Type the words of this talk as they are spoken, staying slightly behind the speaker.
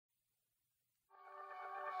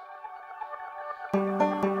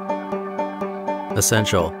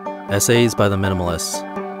Essential: Essays by the Minimalists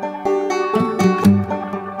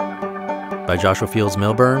by Joshua Fields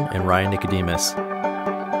Milburn and Ryan Nicodemus.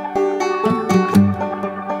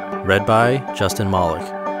 Read by Justin Malik.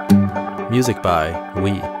 Music by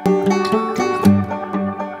We.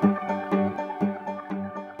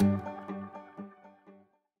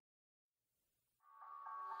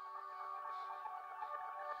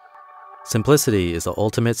 Simplicity is the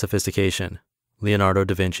ultimate sophistication. Leonardo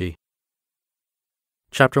da Vinci.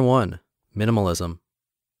 Chapter 1. Minimalism.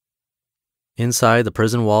 Inside the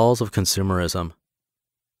prison walls of consumerism.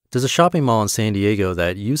 There's a shopping mall in San Diego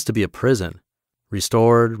that used to be a prison.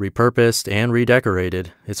 Restored, repurposed, and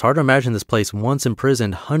redecorated, it's hard to imagine this place once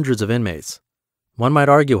imprisoned hundreds of inmates. One might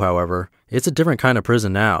argue, however, it's a different kind of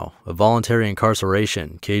prison now, a voluntary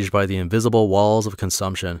incarceration caged by the invisible walls of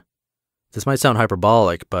consumption. This might sound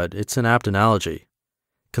hyperbolic, but it's an apt analogy.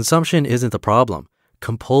 Consumption isn't the problem.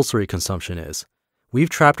 Compulsory consumption is. We've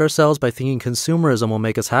trapped ourselves by thinking consumerism will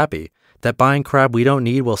make us happy, that buying crap we don't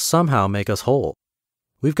need will somehow make us whole.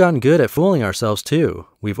 We've gotten good at fooling ourselves too.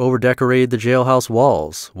 We've overdecorated the jailhouse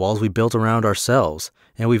walls we built around ourselves,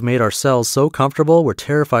 and we've made our cells so comfortable we're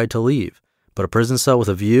terrified to leave. But a prison cell with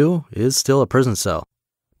a view is still a prison cell.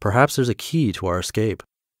 Perhaps there's a key to our escape.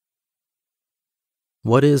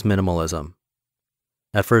 What is minimalism?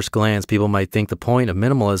 At first glance, people might think the point of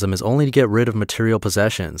minimalism is only to get rid of material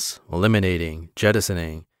possessions, eliminating,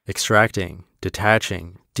 jettisoning, extracting,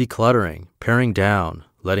 detaching, decluttering, paring down,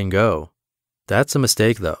 letting go. That's a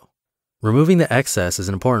mistake, though. Removing the excess is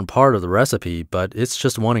an important part of the recipe, but it's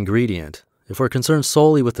just one ingredient. If we're concerned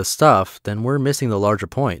solely with the stuff, then we're missing the larger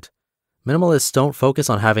point. Minimalists don't focus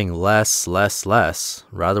on having less.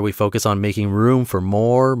 Rather, we focus on making room for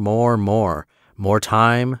more. More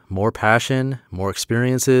time, more passion, more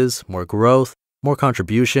experiences, more growth, more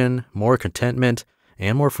contribution, more contentment,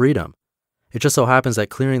 and more freedom. It just so happens that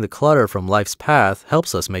clearing the clutter from life's path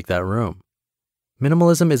helps us make that room.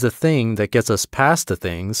 Minimalism is the thing that gets us past the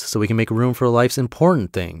things so we can make room for life's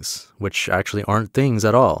important things, which actually aren't things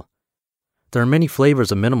at all. There are many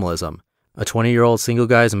flavors of minimalism. A 20-year-old single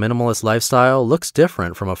guy's minimalist lifestyle looks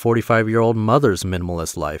different from a 45-year-old mother's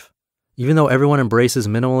minimalist life. Even though everyone embraces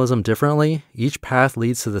minimalism differently, each path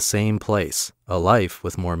leads to the same place, a life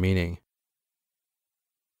with more meaning.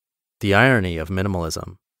 The irony of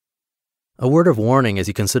minimalism. A word of warning as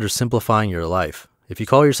you consider simplifying your life. If you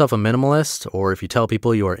call yourself a minimalist, or if you tell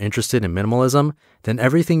people you are interested in minimalism, then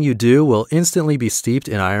everything you do will instantly be steeped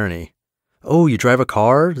in irony. Oh, you drive a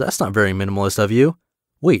car? That's not very minimalist of you.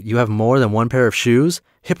 Wait, you have more than one pair of shoes?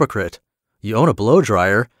 Hypocrite. You own a blow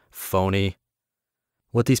dryer? Phony.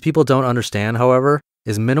 What these people don't understand, however,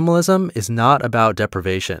 is minimalism is not about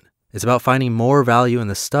deprivation. It's about finding more value in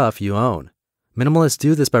the stuff you own. Minimalists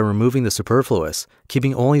do this by removing the superfluous,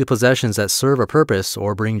 keeping only the possessions that serve a purpose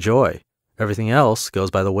or bring joy. Everything else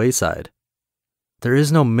goes by the wayside. There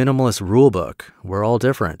is no minimalist rulebook. We're all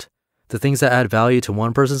different. The things that add value to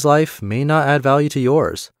one person's life may not add value to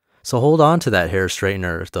yours. So hold on to that hair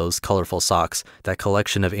straightener, those colorful socks, that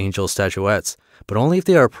collection of angel statuettes, but only if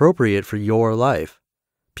they are appropriate for your life.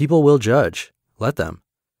 People will judge. Let them.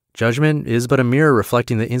 Judgment is but a mirror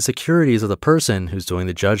reflecting the insecurities of the person who's doing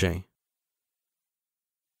the judging.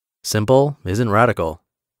 Simple isn't radical.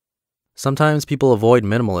 Sometimes people avoid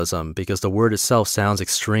minimalism because the word itself sounds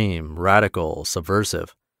extreme, radical,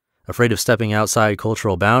 subversive. Afraid of stepping outside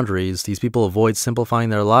cultural boundaries, these people avoid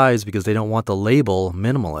simplifying their lives because they don't want the label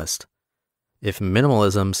minimalist. If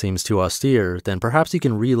minimalism seems too austere, then perhaps you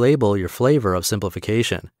can relabel your flavor of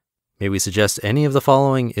simplification. May we suggest any of the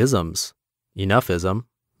following isms: enoughism,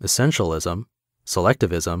 essentialism,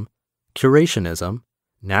 selectivism, curationism,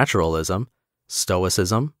 naturalism,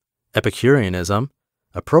 stoicism, epicureanism,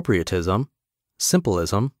 appropriatism,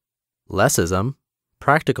 simplism, lessism,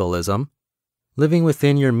 practicalism, living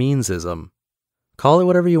within your meansism. Call it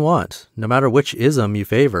whatever you want. No matter which ism you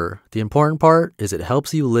favor, the important part is it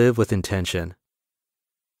helps you live with intention.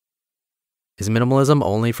 Is minimalism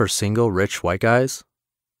only for single rich white guys?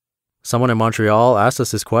 Someone in Montreal asked us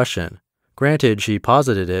this question. Granted, she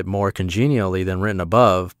posited it more congenially than written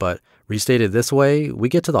above, but restated this way, we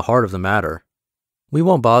get to the heart of the matter. We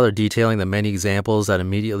won't bother detailing the many examples that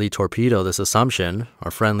immediately torpedo this assumption. Our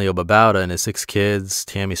friend Leo Babauta and his 6 kids,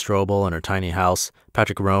 Tammy Strobel and her tiny house,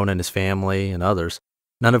 Patrick Rohn and his family, and others,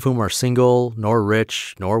 none of whom are single, nor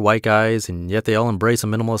rich, nor white guys, and yet they all embrace a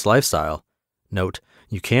minimalist lifestyle. Note,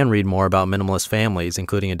 you can read more about minimalist families,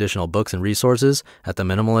 including additional books and resources, at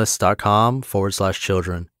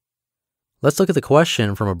theminimalists.com/children. Let's look at the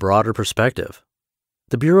question from a broader perspective.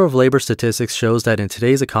 The Bureau of Labor Statistics shows that in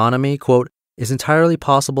today's economy, quote, it's entirely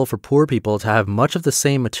possible for poor people to have much of the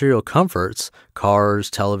same material comforts,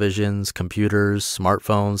 cars, televisions, computers,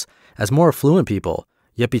 smartphones, as more affluent people,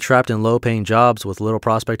 yet be trapped in low-paying jobs with little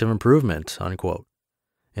prospect of improvement, unquote.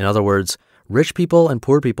 In other words, rich people and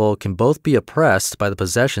poor people can both be oppressed by the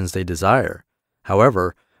possessions they desire.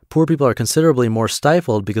 However, poor people are considerably more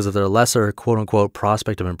stifled because of their lesser quote-unquote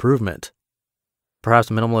prospect of improvement. Perhaps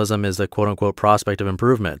minimalism is the quote-unquote prospect of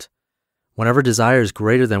improvement. Whenever desire is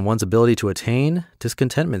greater than one's ability to attain,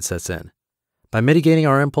 discontentment sets in. By mitigating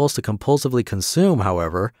our impulse to compulsively consume,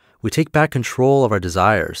 however, we take back control of our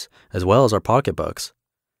desires, as well as our pocketbooks.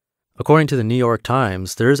 According to the New York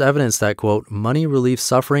Times, there is evidence that, quote, money relieves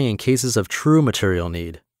suffering in cases of true material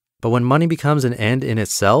need. But when money becomes an end in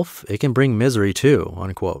itself, it can bring misery too,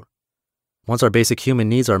 unquote. Once our basic human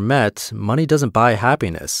needs are met, money doesn't buy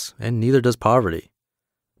happiness, and neither does poverty.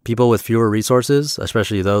 People with fewer resources,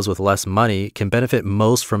 especially those with less money, can benefit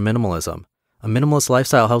most from minimalism. A minimalist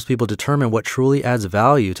lifestyle helps people determine what truly adds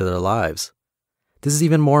value to their lives. This is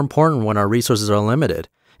even more important when our resources are limited.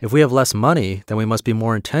 If we have less money, then we must be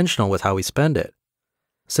more intentional with how we spend it.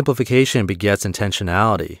 Simplification begets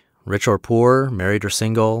intentionality. Rich or poor, married or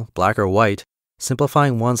single, black or white,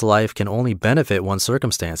 simplifying one's life can only benefit one's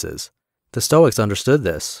circumstances. The Stoics understood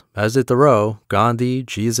this, as did Thoreau, Gandhi,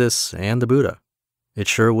 Jesus, and the Buddha. It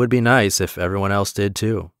sure would be nice if everyone else did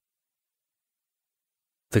too.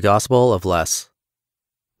 The Gospel of Less.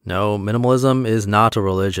 No, minimalism is not a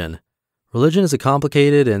religion. Religion is a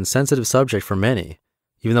complicated and sensitive subject for many.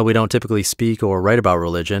 Even though we don't typically speak or write about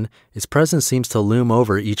religion, its presence seems to loom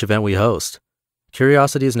over each event we host.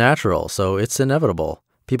 Curiosity is natural, so it's inevitable.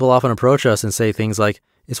 People often approach us and say things like,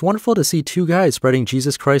 "It's wonderful to see two guys spreading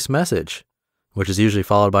Jesus Christ's message," which is usually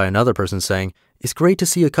followed by another person saying, "It's great to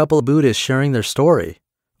see a couple of Buddhists sharing their story."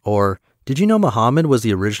 Or, "Did you know Muhammad was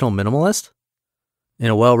the original minimalist?" In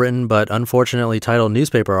a well-written but unfortunately titled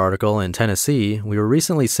newspaper article in Tennessee, we were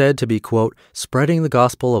recently said to be, quote, spreading the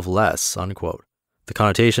gospel of less, unquote, the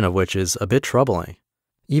connotation of which is a bit troubling.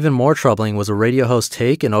 Even more troubling was a radio host's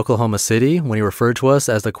take in Oklahoma City when he referred to us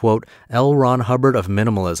as the, quote, L. Ron Hubbard of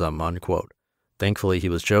minimalism, unquote. Thankfully, he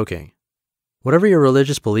was joking. Whatever your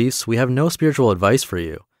religious beliefs, we have no spiritual advice for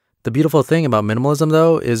you. The beautiful thing about minimalism,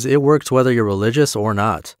 though, is it works whether you're religious or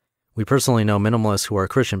not. We personally know minimalists who are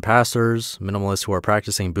Christian pastors, minimalists who are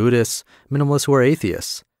practicing Buddhists, minimalists who are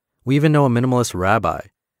atheists. We even know a minimalist rabbi.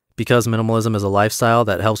 Because minimalism is a lifestyle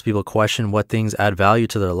that helps people question what things add value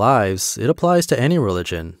to their lives, it applies to any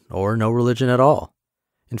religion, or no religion at all.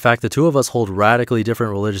 In fact, the two of us hold radically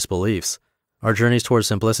different religious beliefs. Our journeys towards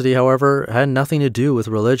simplicity, however, had nothing to do with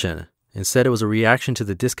religion. Instead, it was a reaction to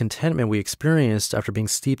the discontentment we experienced after being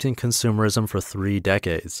steeped in consumerism for 3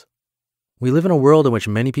 decades. We live in a world in which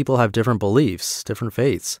many people have different beliefs, different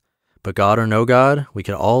faiths. But God or no God, we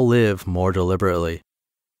can all live more deliberately.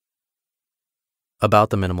 About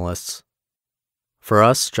the minimalists. For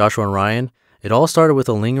us, Joshua and Ryan, it all started with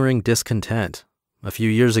a lingering discontent. A few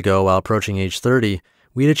years ago, while approaching age 30,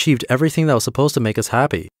 we'd achieved everything that was supposed to make us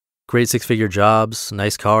happy. Great 6-figure jobs,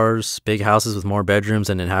 nice cars, big houses with more bedrooms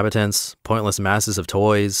than inhabitants, pointless masses of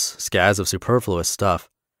toys, scads of superfluous stuff.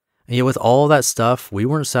 And yet with all that stuff, we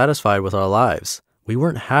weren't satisfied with our lives. We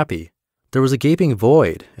weren't happy. There was a gaping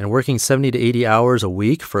void, and working 70 to 80 hours a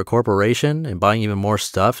week for a corporation and buying even more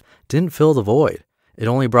stuff didn't fill the void. It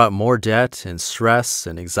only brought more debt and stress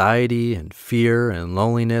and anxiety and fear and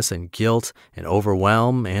loneliness and guilt and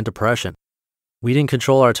overwhelm and depression. We didn't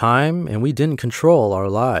control our time, and we didn't control our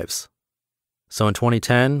lives. So in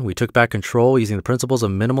 2010, we took back control using the principles of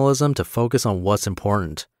minimalism to focus on what's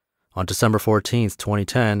important. On December 14th,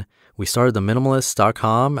 2010, we started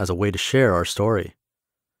theminimalists.com as a way to share our story.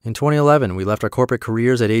 In 2011, we left our corporate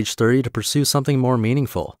careers at age 30 to pursue something more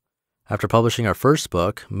meaningful. After publishing our first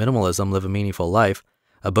book, Minimalism: Live a Meaningful Life,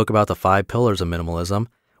 a book about the 5 pillars of minimalism,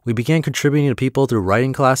 we began contributing to people through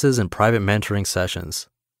writing classes and private mentoring sessions.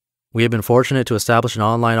 We have been fortunate to establish an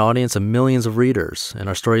online audience of millions of readers, and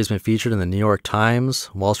our story has been featured in the New York Times,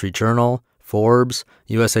 Wall Street Journal, Forbes,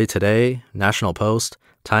 USA Today, National Post,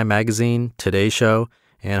 Time Magazine, Today Show,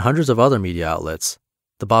 and hundreds of other media outlets.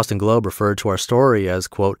 The Boston Globe referred to our story as,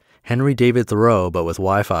 quote, Henry David Thoreau, but with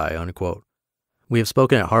Wi-Fi, unquote. We have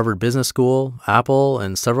spoken at Harvard Business School, Apple,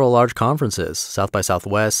 and several large conferences, South by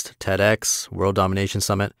Southwest, TEDx, World Domination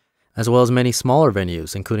Summit, as well as many smaller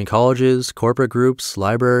venues, including colleges, corporate groups,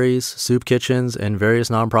 libraries, soup kitchens, and various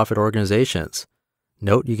nonprofit organizations.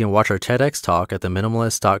 Note you can watch our TEDx talk at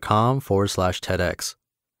theminimalists.com/TEDx.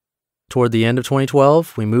 Toward the end of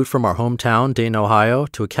 2012, we moved from our hometown, Dayton, Ohio,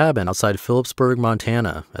 to a cabin outside Phillipsburg,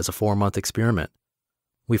 Montana, as a 4-month experiment.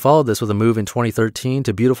 We followed this with a move in 2013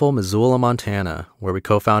 to beautiful Missoula, Montana, where we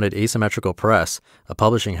co-founded Asymmetrical Press, a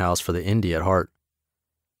publishing house for the indie at heart.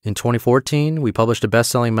 In 2014, we published a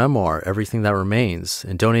best-selling memoir, Everything That Remains,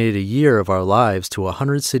 and donated a year of our lives to a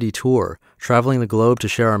 100-city tour, traveling the globe to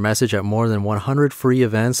share our message at more than 100 free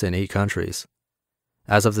events in 8 countries.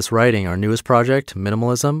 As of this writing, our newest project,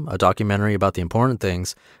 Minimalism, a documentary about the important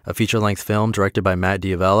things, a feature-length film directed by Matt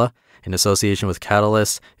Diavella, in association with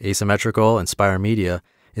Catalyst, Asymmetrical, and Spire Media,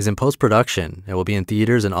 is in post-production and will be in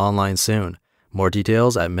theaters and online soon. More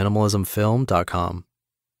details at minimalismfilm.com.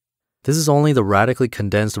 This is only the radically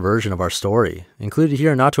condensed version of our story, included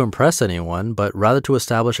here not to impress anyone, but rather to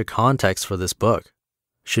establish a context for this book.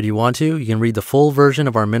 Should you want to, you can read the full version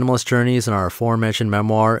of our minimalist journeys in our aforementioned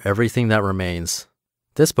memoir, Everything That Remains.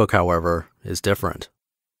 This book, however, is different.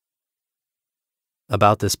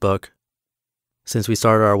 About this book. Since we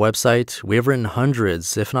started our website, we have written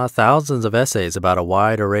hundreds, if not thousands, of essays about a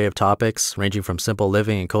wide array of topics, ranging from simple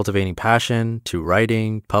living and cultivating passion, to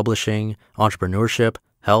writing, publishing, entrepreneurship,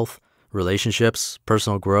 health, relationships,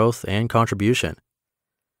 personal growth, and contribution.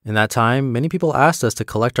 In that time, many people asked us to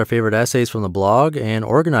collect our favorite essays from the blog and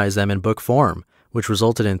organize them in book form, which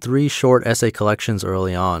resulted in 3 short essay collections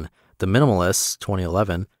early on: The Minimalists,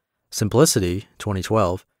 2011, Simplicity,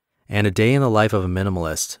 2012, and A Day in the Life of a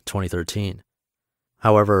Minimalist, 2013.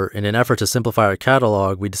 However, in an effort to simplify our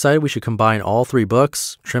catalog, we decided we should combine all 3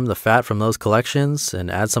 books, trim the fat from those collections, and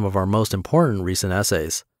add some of our most important recent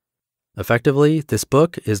essays. Effectively, this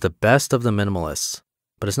book is the best of the minimalists,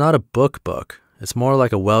 but it's not a book. It's more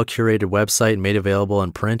like a well-curated website made available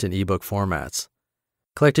in print and ebook formats.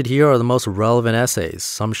 Collected here are the most relevant essays,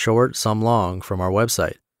 some short, some long, from our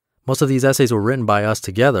website. Most of these essays were written by us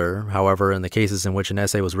together. However, in the cases in which an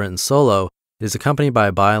essay was written solo, it is accompanied by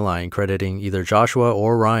a byline crediting either Joshua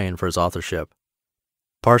or Ryan for his authorship.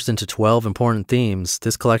 Parsed into 12 important themes,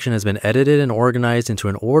 this collection has been edited and organized into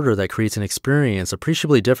an order that creates an experience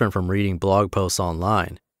appreciably different from reading blog posts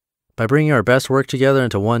online. By bringing our best work together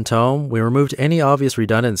into one tome, we removed any obvious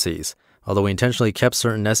redundancies, although we intentionally kept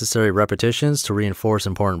certain necessary repetitions to reinforce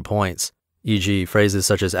important points, e.g. phrases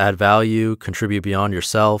such as add value, contribute beyond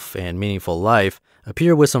yourself, and meaningful life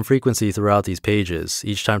appear with some frequency throughout these pages,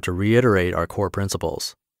 each time to reiterate our core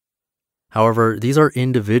principles. However, these are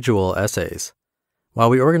individual essays. While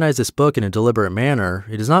we organize this book in a deliberate manner,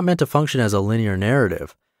 it is not meant to function as a linear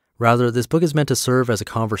narrative. Rather, this book is meant to serve as a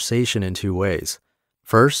conversation in 2 ways.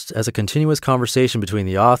 First, as a continuous conversation between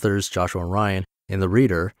the authors, Joshua and Ryan, and the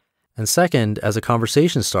reader, and second, as a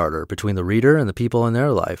conversation starter between the reader and the people in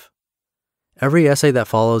their life. Every essay that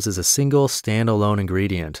follows is a single, standalone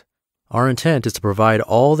ingredient. Our intent is to provide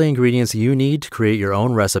all the ingredients you need to create your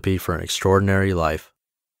own recipe for an extraordinary life.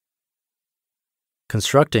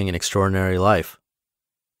 Constructing an extraordinary life.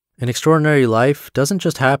 An extraordinary life doesn't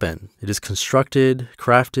just happen. It is constructed,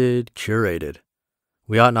 crafted, curated.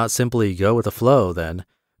 We ought not simply go with the flow, then.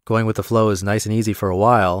 Going with the flow is nice and easy for a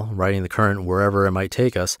while, riding the current wherever it might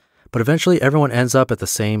take us, but eventually everyone ends up at the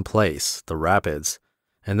same place, the rapids.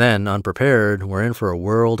 And then, unprepared, we're in for a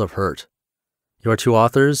world of hurt. Your 2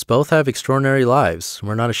 authors both have extraordinary lives.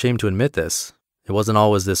 We're not ashamed to admit this. It wasn't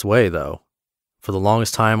always this way, though. For the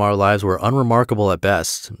longest time, our lives were unremarkable at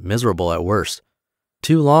best, miserable at worst.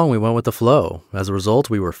 Too long we went with the flow. As a result,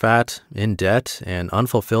 we were fat, in debt, and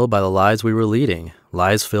unfulfilled by the lives we were leading,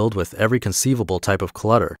 lives filled with every conceivable type of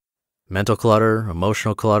clutter. Mental clutter,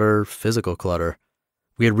 emotional clutter, physical clutter.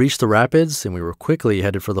 We had reached the rapids, and we were quickly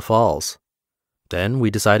headed for the falls. Then we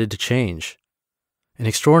decided to change. An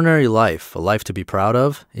extraordinary life, a life to be proud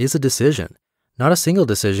of, is a decision. Not a single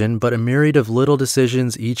decision, but a myriad of little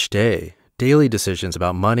decisions each day. Daily decisions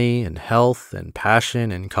about money and health and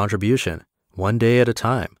passion and contribution. One day at a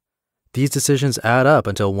time. These decisions add up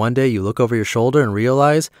until one day you look over your shoulder and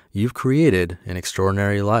realize you've created an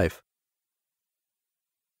extraordinary life.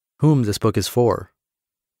 Whom this book is for.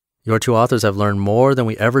 Your 2 authors have learned more than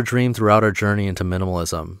we ever dreamed throughout our journey into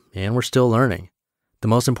minimalism, and we're still learning. The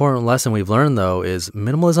most important lesson we've learned, though, is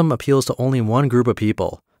minimalism appeals to only one group of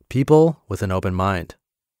people with an open mind.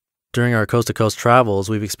 During our coast-to-coast travels,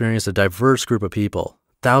 we've experienced a diverse group of people.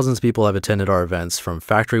 Thousands of people have attended our events, from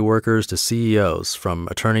factory workers to CEOs, from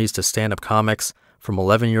attorneys to stand-up comics, from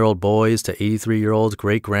 11-year-old boys to 83-year-old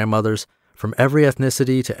great-grandmothers, from every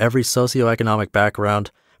ethnicity to every socioeconomic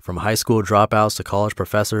background, from high school dropouts to college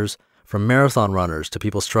professors, from marathon runners to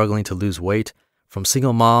people struggling to lose weight, from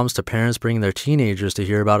single moms to parents bringing their teenagers to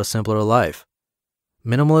hear about a simpler life.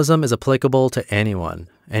 Minimalism is applicable to anyone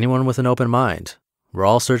with an open mind. We're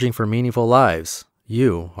all searching for meaningful lives.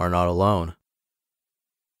 You are not alone.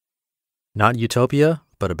 Not utopia,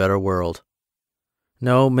 but a better world.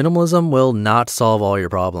 No, minimalism will not solve all your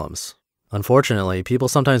problems. Unfortunately, people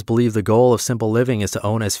sometimes believe the goal of simple living is to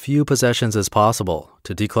own as few possessions as possible,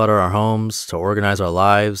 to declutter our homes, to organize our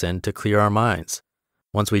lives, and to clear our minds.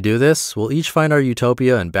 Once we do this, we'll each find our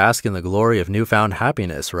utopia and bask in the glory of newfound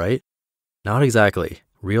happiness, right? Not exactly.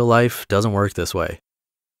 Real life doesn't work this way.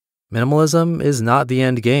 Minimalism is not the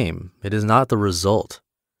end game. It is not the result.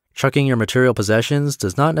 Chucking your material possessions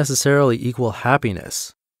does not necessarily equal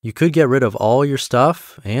happiness. You could get rid of all your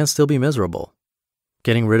stuff and still be miserable.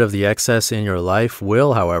 Getting rid of the excess in your life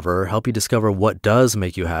will, however, help you discover what does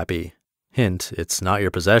make you happy. Hint, it's not your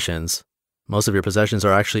possessions. Most of your possessions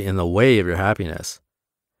are actually in the way of your happiness.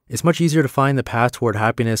 It's much easier to find the path toward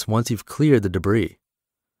happiness once you've cleared the debris.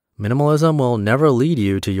 Minimalism will never lead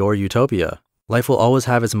you to your utopia. Life will always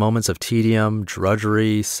have its moments of tedium,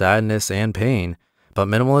 drudgery, sadness, and pain, but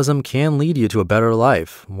minimalism can lead you to a better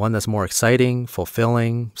life, one that's more exciting,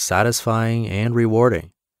 fulfilling, satisfying, and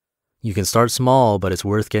rewarding. You can start small, but it's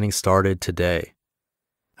worth getting started today.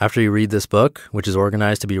 After you read this book, which is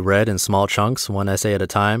organized to be read in small chunks, one essay at a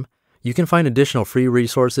time, you can find additional free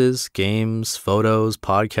resources, games, photos,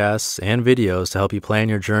 podcasts, and videos to help you plan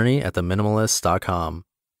your journey at theminimalists.com.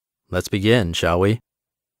 Let's begin, shall we?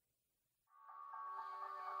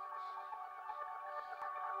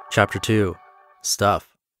 Chapter 2.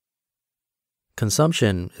 Stuff.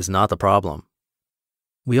 Consumption is not the problem.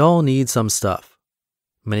 We all need some stuff.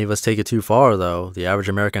 Many of us take it too far, though. The average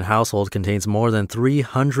American household contains more than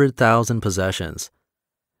 300,000 possessions.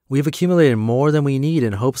 We've accumulated more than we need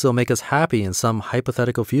in hopes they'll make us happy in some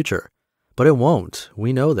hypothetical future. But it won't.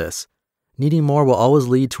 We know this. Needing more will always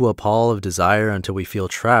lead to a pall of desire until we feel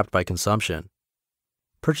trapped by consumption.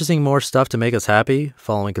 Purchasing more stuff to make us happy,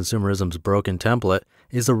 following consumerism's broken template,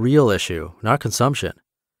 is the real issue, not consumption.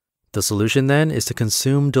 The solution then is to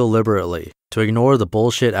consume deliberately, to ignore the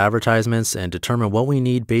bullshit advertisements and determine what we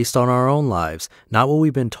need based on our own lives, not what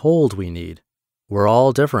we've been told we need. We're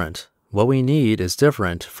all different. What we need is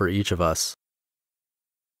different for each of us.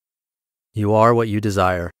 You are what you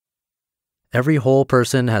desire. Every whole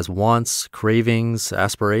person has wants, cravings,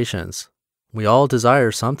 aspirations. We all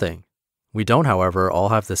desire something. We don't, however, all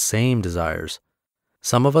have the same desires.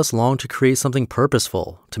 Some of us long to create something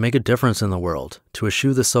purposeful, to make a difference in the world, to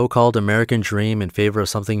eschew the so-called American dream in favor of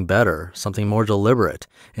something better, something more deliberate,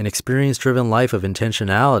 an experience-driven life of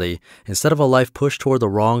intentionality instead of a life pushed toward the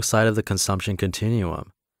wrong side of the consumption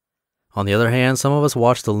continuum. On the other hand, some of us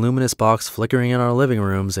watch the luminous box flickering in our living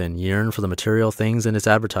rooms and yearn for the material things in its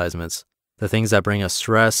advertisements, the things that bring us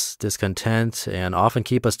stress, discontent, and often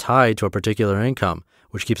keep us tied to a particular income,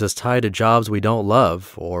 which keeps us tied to jobs we don't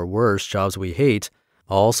love, or worse, jobs we hate,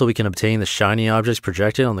 all so we can obtain the shiny objects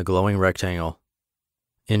projected on the glowing rectangle.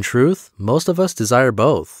 In truth, most of us desire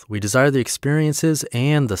both. We desire the experiences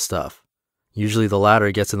and the stuff. Usually the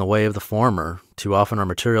latter gets in the way of the former. Too often our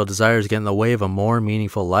material desires get in the way of a more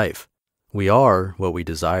meaningful life. We are what we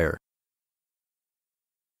desire.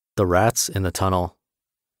 The rats in the tunnel.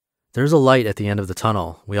 There's a light at the end of the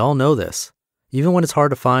tunnel. We all know this. Even when it's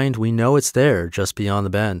hard to find, we know it's there just beyond the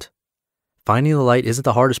bend. Finding the light isn't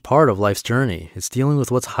the hardest part of life's journey. It's dealing with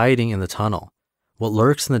what's hiding in the tunnel. What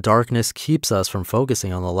lurks in the darkness keeps us from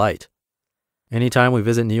focusing on the light. Anytime we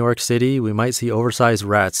visit New York City, we might see oversized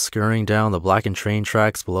rats scurrying down the blackened train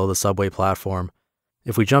tracks below the subway platform.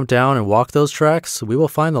 If we jump down and walk those tracks, we will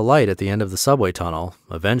find the light at the end of the subway tunnel,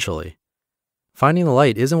 eventually. Finding the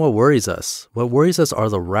light isn't what worries us. What worries us are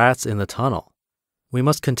the rats in the tunnel. We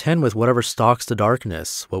must contend with whatever stalks the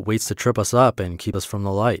darkness, what waits to trip us up and keep us from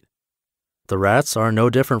the light. The rats are no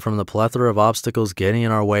different from the plethora of obstacles getting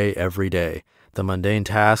in our way every day. The mundane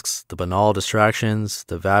tasks, the banal distractions,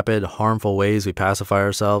 the vapid, harmful ways we pacify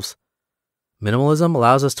ourselves. Minimalism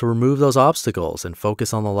allows us to remove those obstacles and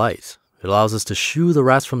focus on the light. It allows us to shoo the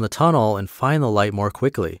rats from the tunnel and find the light more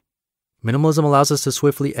quickly. Minimalism allows us to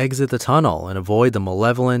swiftly exit the tunnel and avoid the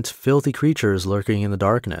malevolent, filthy creatures lurking in the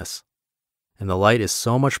darkness. And the light is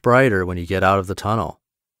so much brighter when you get out of the tunnel.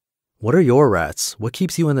 What are your rats? What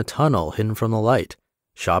keeps you in the tunnel hidden from the light?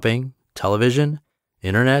 Shopping? Television?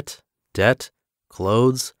 Internet? Debt?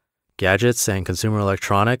 Clothes? Gadgets and consumer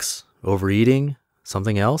electronics? Overeating?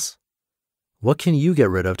 Something else? What can you get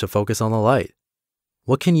rid of to focus on the light?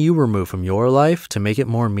 What can you remove from your life to make it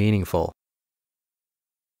more meaningful?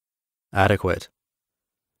 Adequate.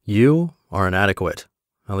 You are inadequate.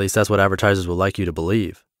 At least that's what advertisers would like you to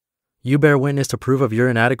believe. You bear witness to proof of your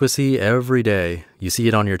inadequacy every day. You see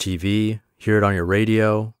it on your TV, hear it on your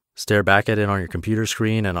radio, stare back at it on your computer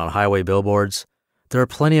screen and on highway billboards. There are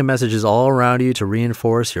plenty of messages all around you to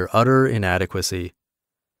reinforce your utter inadequacy.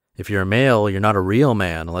 If you're a male, you're not a real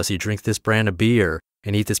man unless you drink this brand of beer,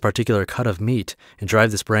 and eat this particular cut of meat and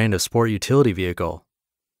drive this brand of sport utility vehicle.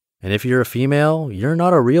 And if you're a female, you're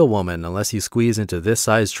not a real woman unless you squeeze into this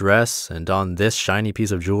size dress and don this shiny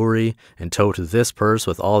piece of jewelry and tote this purse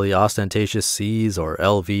with all the ostentatious C's or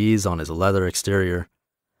LVs on its leather exterior.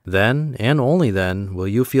 Then, and only then, will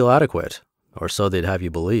you feel adequate, or so they'd have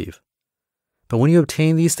you believe. But when you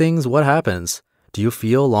obtain these things, what happens? Do you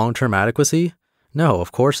feel long-term adequacy? No,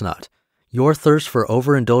 of course not. Your thirst for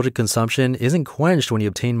overindulgent consumption isn't quenched when you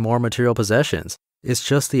obtain more material possessions. It's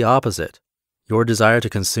just the opposite. Your desire to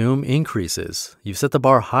consume increases. You've set the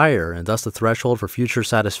bar higher, and thus the threshold for future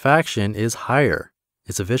satisfaction is higher.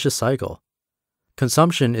 It's a vicious cycle.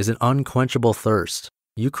 Consumption is an unquenchable thirst.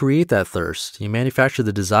 You create that thirst. You manufacture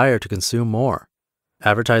the desire to consume more.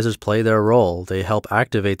 Advertisers play their role. They help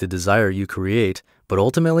activate the desire you create, but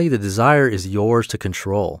ultimately the desire is yours to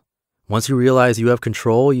control. Once you realize you have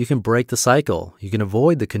control, you can break the cycle. You can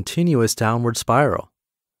avoid the continuous downward spiral.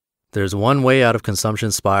 There's one way out of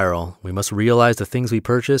consumption spiral. We must realize the things we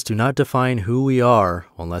purchase do not define who we are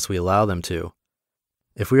unless we allow them to.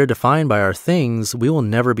 If we are defined by our things, we will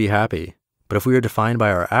never be happy. But if we are defined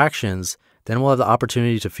by our actions, then we'll have the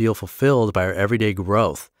opportunity to feel fulfilled by our everyday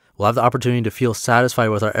growth. We'll have the opportunity to feel satisfied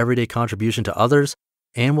with our everyday contribution to others,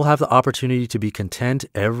 and we'll have the opportunity to be content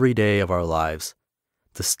every day of our lives.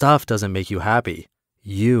 The stuff doesn't make you happy.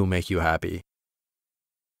 You make you happy.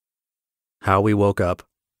 How we woke up.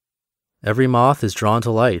 Every moth is drawn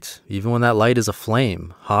to light, even when that light is a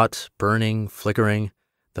flame, hot, burning, flickering,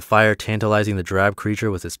 the fire tantalizing the drab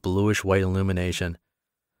creature with its bluish-white illumination.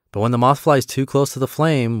 But when the moth flies too close to the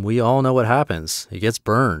flame, we all know what happens. It gets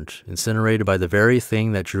burned, incinerated by the very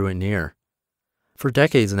thing that drew it near. For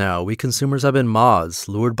decades now, we consumers have been moths,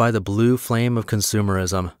 lured by the blue flame of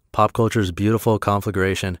consumerism, pop culture's beautiful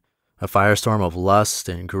conflagration, a firestorm of lust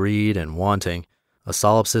and greed and wanting, a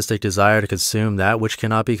solipsistic desire to consume that which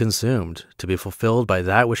cannot be consumed, to be fulfilled by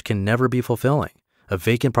that which can never be fulfilling, a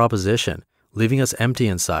vacant proposition, leaving us empty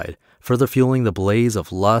inside, further fueling the blaze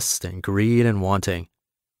of lust and greed and wanting.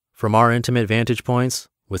 From our intimate vantage points,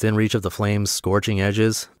 within reach of the flame's scorching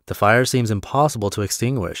edges, the fire seems impossible to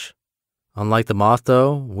extinguish. Unlike the moth,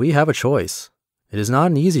 though, we have a choice. It is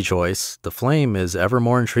not an easy choice. The flame is ever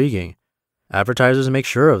more intriguing. Advertisers make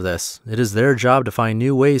sure of this. It is their job to find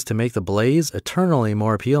new ways to make the blaze eternally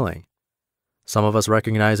more appealing. Some of us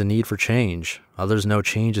recognize a need for change. Others know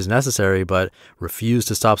change is necessary, but refuse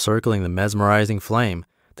to stop circling the mesmerizing flame.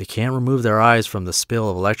 They can't remove their eyes from the spill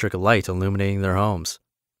of electric light illuminating their homes.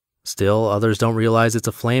 Still, others don't realize it's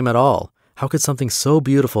a flame at all. How could something so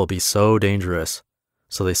beautiful be so dangerous?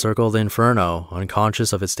 So they circle the inferno,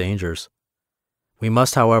 unconscious of its dangers. We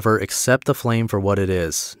must, however, accept the flame for what it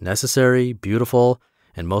is, necessary, beautiful,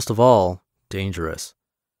 and most of all, dangerous.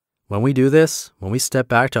 When we do this, when we step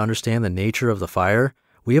back to understand the nature of the fire,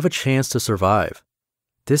 we have a chance to survive.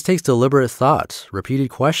 This takes deliberate thought,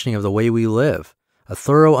 repeated questioning of the way we live, a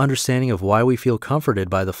thorough understanding of why we feel comforted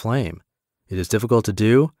by the flame. It is difficult to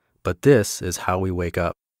do, but this is how we wake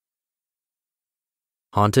up.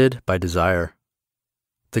 Haunted by desire.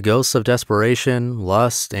 The ghosts of desperation,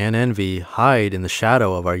 lust, and envy hide in the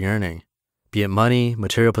shadow of our yearning. Be it money,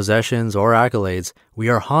 material possessions, or accolades, we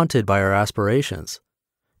are haunted by our aspirations.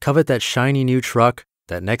 Covet that shiny new truck,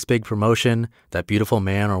 that next big promotion, that beautiful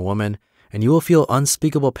man or woman, and you will feel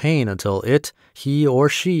unspeakable pain until it, he, or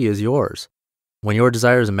she is yours. When your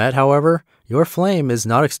desire is met, however, your flame is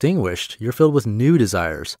not extinguished. You're filled with new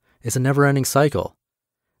desires. It's a never-ending cycle.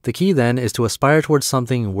 The key, then, is to aspire towards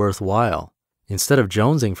something worthwhile. Instead of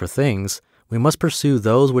jonesing for things, we must pursue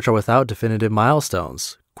those which are without definitive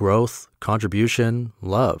milestones, growth, contribution,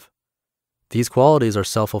 love. These qualities are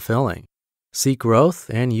self-fulfilling. Seek growth,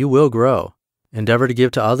 and you will grow. Endeavor to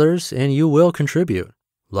give to others, and you will contribute.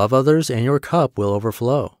 Love others, and your cup will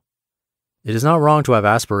overflow. It is not wrong to have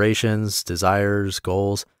aspirations, desires,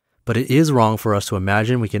 goals, but it is wrong for us to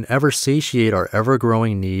imagine we can ever satiate our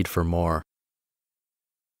ever-growing need for more.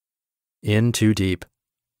 In too deep.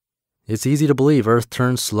 It's easy to believe Earth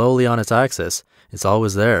turns slowly on its axis. It's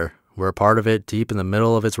always there. We're a part of it deep in the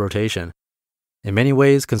middle of its rotation. In many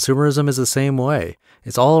ways, consumerism is the same way.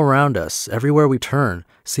 It's all around us, everywhere we turn,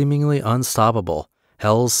 seemingly unstoppable,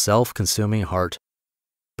 hell's self-consuming heart.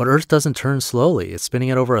 But Earth doesn't turn slowly. It's spinning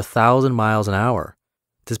at over 1,000 miles an hour.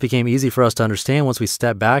 This became easy for us to understand once we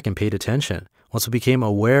stepped back and paid attention, once we became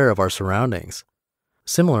aware of our surroundings.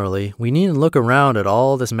 Similarly, we needn't look around at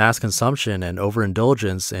all this mass consumption and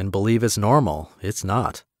overindulgence and believe it's normal. It's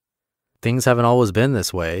not. Things haven't always been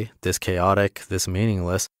this way, this chaotic, this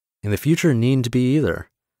meaningless, and the future needn't be either.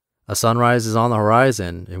 A sunrise is on the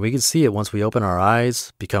horizon, and we can see it once we open our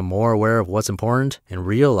eyes, become more aware of what's important, and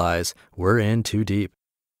realize we're in too deep.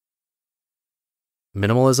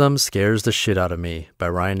 Minimalism Scares the Shit Out of Me by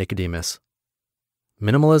Ryan Nicodemus.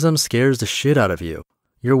 Minimalism scares the shit out of you.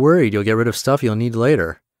 You're worried you'll get rid of stuff you'll need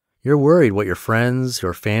later. You're worried what your friends,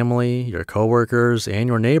 your family, your coworkers, and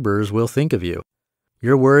your neighbors will think of you.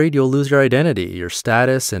 You're worried you'll lose your identity, your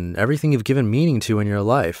status, and everything you've given meaning to in your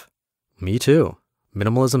life. Me too.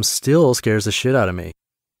 Minimalism still scares the shit out of me.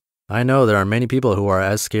 I know there are many people who are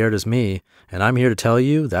as scared as me, and I'm here to tell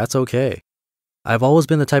you that's okay. I've always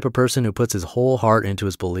been the type of person who puts his whole heart into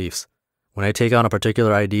his beliefs. When I take on a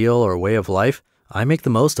particular ideal or way of life, I make the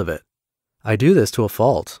most of it. I do this to a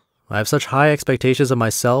fault. I have such high expectations of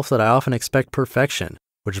myself that I often expect perfection,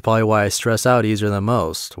 which is probably why I stress out easier than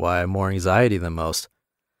most, why I have more anxiety than most.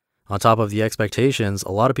 On top of the expectations,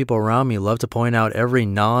 a lot of people around me love to point out every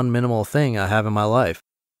non-minimal thing I have in my life.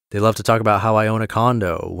 They love to talk about how I own a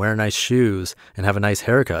condo, wear nice shoes, and have a nice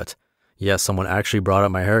haircut. Yes, someone actually brought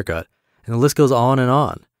up my haircut. And the list goes on and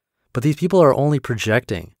on. But these people are only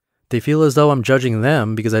projecting. They feel as though I'm judging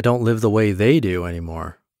them because I don't live the way they do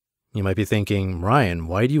anymore. You might be thinking, Ryan,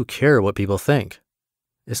 why do you care what people think?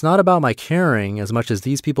 It's not about my caring as much as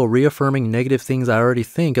these people reaffirming negative things I already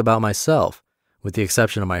think about myself, with the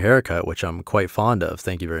exception of my haircut, which I'm quite fond of,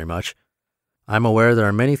 thank you very much. I'm aware there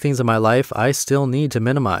are many things in my life I still need to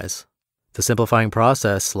minimize. The simplifying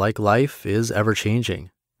process, like life, is ever-changing.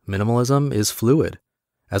 Minimalism is fluid.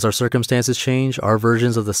 As our circumstances change, our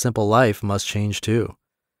versions of the simple life must change too.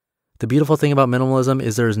 The beautiful thing about minimalism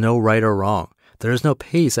is there is no right or wrong. There is no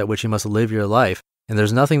pace at which you must live your life, and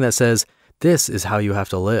there's nothing that says, this is how you have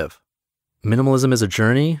to live. Minimalism is a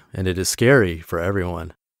journey, and it is scary for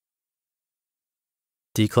everyone.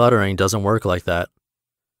 Decluttering doesn't work like that.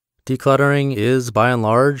 Decluttering is, by and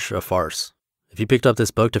large, a farce. If you picked up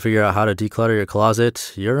this book to figure out how to declutter your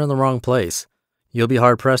closet, you're in the wrong place. You'll be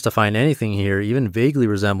hard-pressed to find anything here even vaguely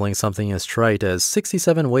resembling something as trite as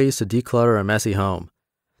 67 ways to declutter a messy home.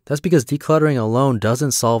 That's because decluttering alone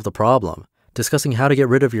doesn't solve the problem. Discussing how to get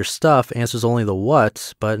rid of your stuff answers only the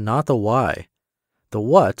what, but not the why. The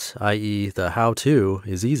what, i.e. the how-to,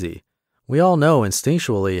 is easy. We all know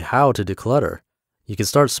instinctually how to declutter. You can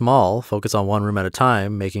start small, focus on one room at a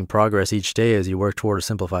time, making progress each day as you work toward a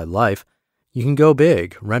simplified life. You can go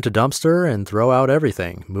big, rent a dumpster, and throw out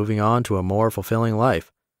everything, moving on to a more fulfilling life.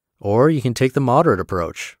 Or you can take the moderate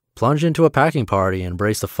approach, plunge into a packing party and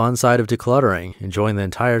embrace the fun side of decluttering, enjoying the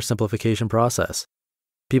entire simplification process.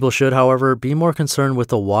 People should, however, be more concerned with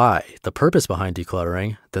the why, the purpose behind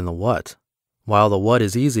decluttering, than the what. While the what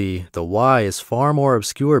is easy, the why is far more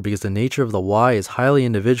obscure because the nature of the why is highly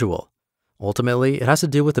individual. Ultimately, it has to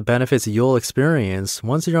do with the benefits you'll experience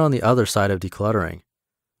once you're on the other side of decluttering.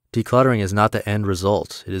 Decluttering is not the end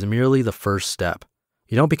result, it is merely the first step.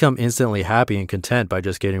 You don't become instantly happy and content by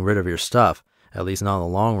just getting rid of your stuff, at least not in the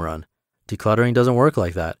long run. Decluttering doesn't work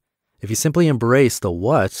like that. If you simply embrace the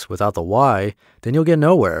what without the why, then you'll get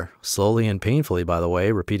nowhere, slowly and painfully, by the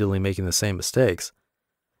way, repeatedly making the same mistakes.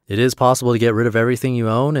 It is possible to get rid of everything you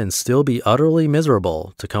own and still be utterly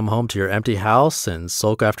miserable, to come home to your empty house and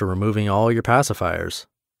sulk after removing all your pacifiers.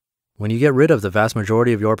 When you get rid of the vast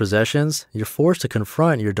majority of your possessions, you're forced to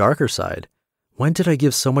confront your darker side. When did I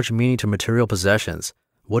give so much meaning to material possessions?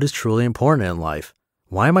 What is truly important in life?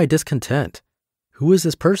 Why am I discontent? Who is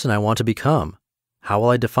this person I want to become? How will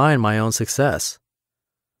I define my own success?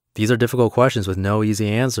 These are difficult questions with no easy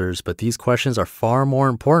answers, but these questions are far more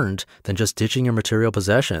important than just ditching your material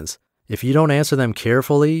possessions. If you don't answer them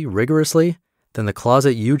carefully, rigorously, then the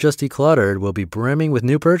closet you just decluttered will be brimming with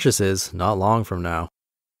new purchases not long from now.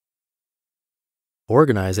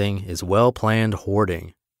 Organizing is well-planned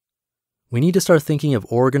hoarding. We need to start thinking of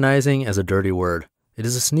organizing as a dirty word. It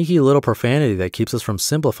is a sneaky little profanity that keeps us from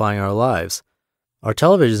simplifying our lives. Our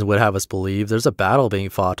televisions would have us believe there's a battle being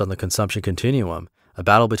fought on the consumption continuum, a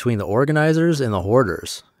battle between the organizers and the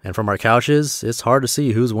hoarders, and from our couches, it's hard to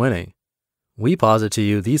see who's winning. We posit to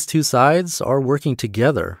you these two sides are working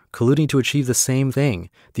together, colluding to achieve the same thing,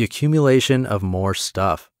 the accumulation of more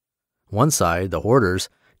stuff. One side, the hoarders,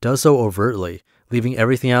 does so overtly, leaving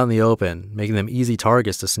everything out in the open, making them easy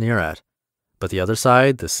targets to sneer at. But the other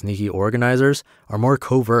side, the sneaky organizers, are more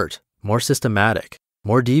covert, more systematic,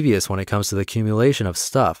 more devious when it comes to the accumulation of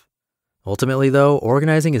stuff. Ultimately, though,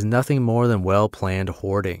 organizing is nothing more than well-planned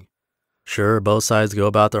hoarding. Sure, both sides go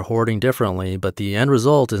about their hoarding differently, but the end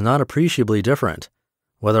result is not appreciably different.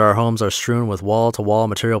 Whether our homes are strewn with wall-to-wall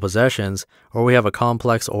material possessions, or we have a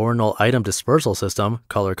complex ordinal item dispersal system,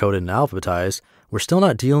 color-coded and alphabetized, we're still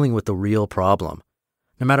not dealing with the real problem.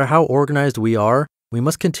 No matter how organized we are, We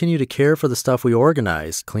must continue to care for the stuff we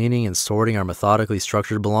organize, cleaning and sorting our methodically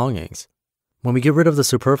structured belongings. When we get rid of the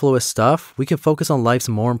superfluous stuff, we can focus on life's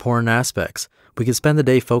more important aspects. We can spend the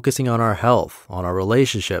day focusing on our health, on our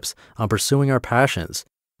relationships, on pursuing our passions,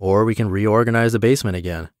 or we can reorganize the basement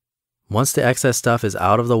again. Once the excess stuff is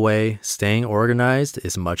out of the way, staying organized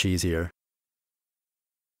is much easier.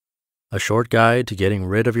 A Short Guide to Getting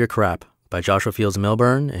Rid of Your Crap by Joshua Fields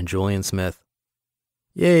Millburn and Julian Smith.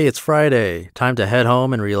 Yay, it's Friday. Time to head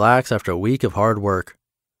home and relax after a week of hard work.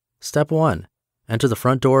 Step 1. Enter the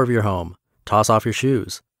front door of your home. Toss off your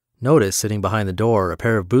shoes. Notice sitting behind the door a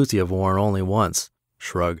pair of boots you have worn only once.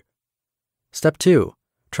 Shrug. Step 2.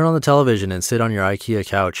 Turn on the television and sit on your IKEA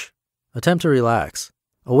couch. Attempt to relax.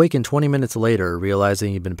 Awaken 20 minutes later,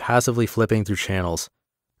 realizing you've been passively flipping through channels.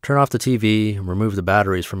 Turn off the TV, remove the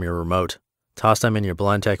batteries from your remote. Toss them in your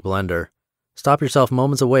Blendtec blender. Stop yourself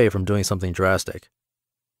moments away from doing something drastic.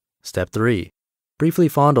 Step 3. Briefly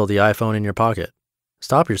fondle the iPhone in your pocket.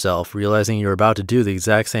 Stop yourself, realizing you're about to do the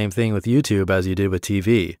exact same thing with YouTube as you did with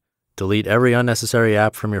TV. Delete every unnecessary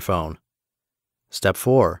app from your phone. Step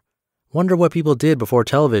 4. Wonder what people did before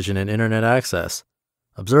television and internet access.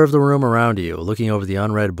 Observe the room around you, looking over the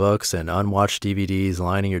unread books and unwatched DVDs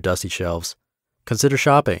lining your dusty shelves. Consider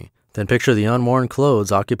shopping, then picture the unworn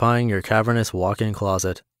clothes occupying your cavernous walk-in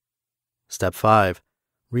closet. Step 5.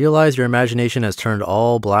 Realize your imagination has turned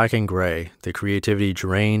all black and gray, the creativity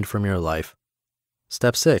drained from your life.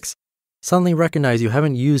 Step 6. Suddenly recognize you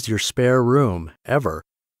haven't used your spare room, ever.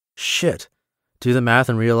 Shit. Do the math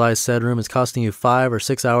and realize said room is costing you 5 or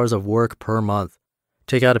 6 hours of work per month.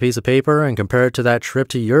 Take out a piece of paper and compare it to that trip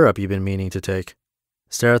to Europe you've been meaning to take.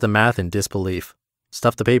 Stare at the math in disbelief.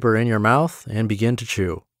 Stuff the paper in your mouth and begin to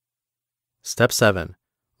chew. Step 7.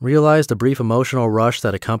 Realize the brief emotional rush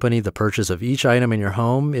that accompanied the purchase of each item in your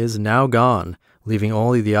home is now gone, leaving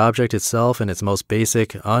only the object itself in its most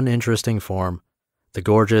basic, uninteresting form. The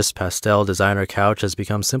gorgeous pastel designer couch has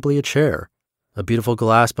become simply a chair. A beautiful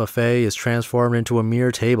glass buffet is transformed into a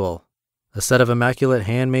mere table. A set of immaculate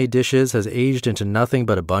handmade dishes has aged into nothing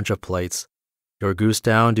but a bunch of plates. Your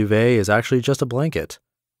goose-down duvet is actually just a blanket.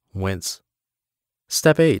 Wince.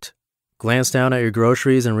 Step 8. Glance down at your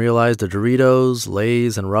groceries and realize the Doritos,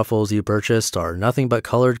 Lay's, and Ruffles you purchased are nothing but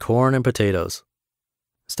colored corn and potatoes.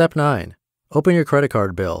 Step 9. Open your credit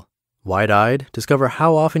card bill. Wide-eyed, discover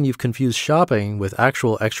how often you've confused shopping with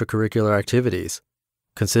actual extracurricular activities.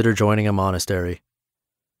 Consider joining a monastery.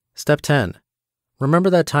 Step 10.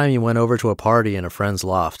 Remember that time you went over to a party in a friend's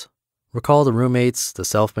loft. Recall the roommates, the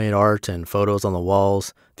self-made art and photos on the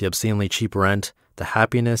walls, the obscenely cheap rent, the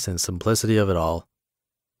happiness and simplicity of it all.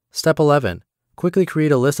 Step 11. Quickly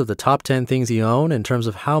create a list of the top 10 things you own in terms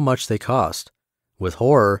of how much they cost. With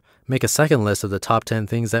horror, make a second list of the top 10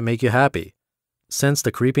 things that make you happy. Sense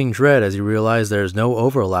the creeping dread as you realize there is no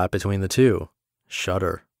overlap between the two.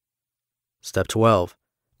 Shudder. Step 12.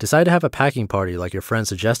 Decide to have a packing party like your friend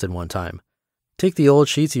suggested one time. Take the old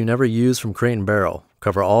sheets you never used from Crate & Barrel.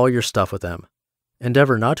 Cover all your stuff with them.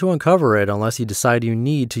 Endeavor not to uncover it unless you decide you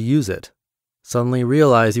need to use it. Suddenly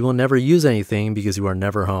realize you will never use anything because you are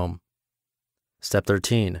never home. Step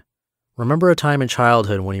 13. Remember a time in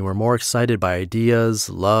childhood when you were more excited by ideas,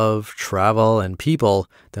 love, travel, and people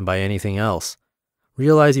than by anything else.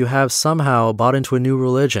 Realize you have somehow bought into a new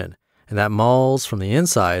religion, and that malls from the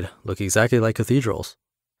inside look exactly like cathedrals.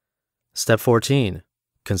 Step 14.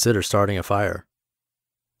 Consider starting a fire.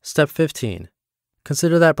 Step 15.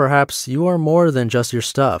 Consider that perhaps you are more than just your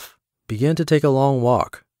stuff. Begin to take a long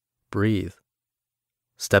walk. Breathe.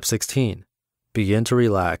 Step 16. Begin to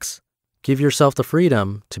relax. Give yourself the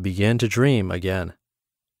freedom to begin to dream again.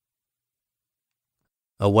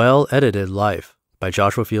 A Well-Edited Life by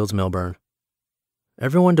Joshua Fields Millburn.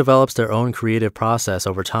 Everyone develops their own creative process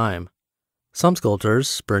over time. Some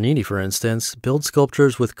sculptors, Bernini for instance, build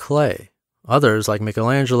sculptures with clay. Others, like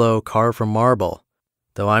Michelangelo, carve from marble.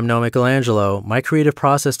 Though I'm no Michelangelo, my creative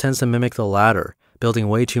process tends to mimic the latter, building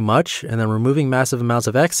way too much and then removing massive amounts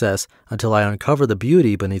of excess until I uncover the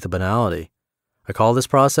beauty beneath the banality. I call this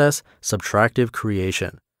process subtractive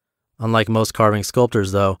creation. Unlike most carving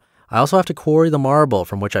sculptors, though, I also have to quarry the marble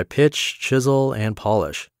from which I pitch, chisel, and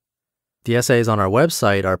polish. The essays on our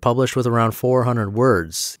website are published with around 400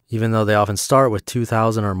 words, even though they often start with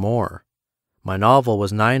 2,000 or more. My novel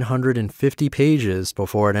was 950 pages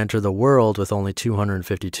before it entered the world with only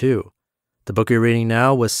 252. The book you're reading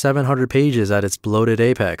now was 700 pages at its bloated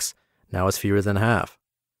apex. Now it's fewer than half.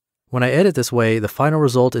 When I edit this way, the final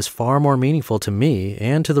result is far more meaningful to me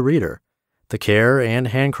and to the reader. The care and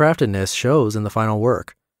handcraftedness shows in the final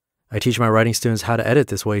work. I teach my writing students how to edit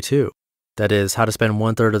this way too. That is, how to spend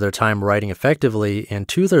 1/3 of their time writing effectively and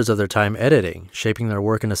 2/3 of their time editing, shaping their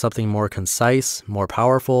work into something more concise, more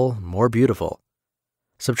powerful, more beautiful.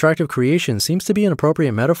 Subtractive creation seems to be an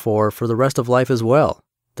appropriate metaphor for the rest of life as well.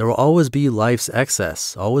 There will always be life's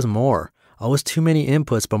excess, always more, always too many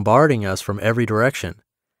inputs bombarding us from every direction.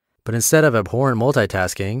 But instead of abhorrent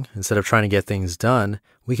multitasking, instead of trying to get things done,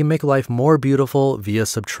 we can make life more beautiful via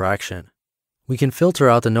subtraction. We can filter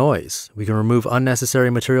out the noise. We can remove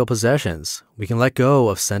unnecessary material possessions. We can let go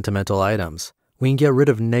of sentimental items. We can get rid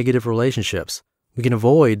of negative relationships. We can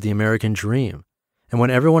avoid the American dream. And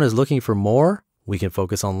when everyone is looking for more, we can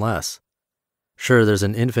focus on less. Sure, there's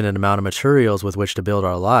an infinite amount of materials with which to build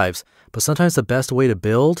our lives, but sometimes the best way to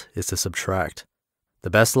build is to subtract. The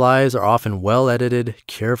best lives are often well-edited,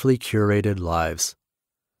 carefully curated lives.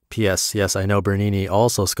 P.S. Yes, I know Bernini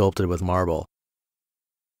also sculpted with marble.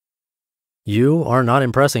 You are not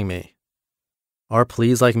impressing me. Our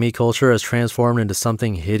please like me culture has transformed into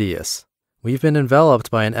something hideous. We've been enveloped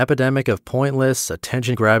by an epidemic of pointless,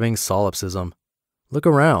 attention-grabbing solipsism. Look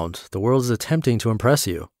around, the world is attempting to impress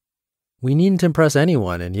you. We needn't impress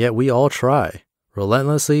anyone, and yet we all try.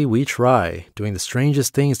 Relentlessly, we try, doing the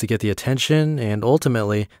strangest things to get the attention and,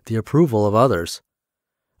 ultimately, the approval of others.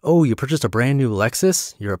 Oh, you purchased a brand new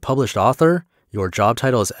Lexus? You're a published author? Your job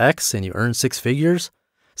title is X and you earn 6 figures?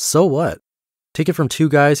 So what? Take it from two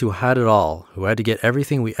guys who had it all, who had to get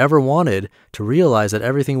everything we ever wanted to realize that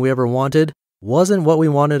everything we ever wanted wasn't what we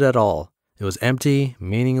wanted at all. It was empty,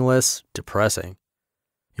 meaningless, depressing.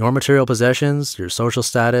 Your material possessions, your social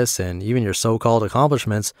status, and even your so-called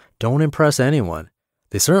accomplishments don't impress anyone.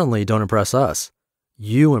 They certainly don't impress us.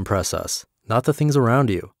 You impress us, not the things around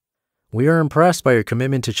you. We are impressed by your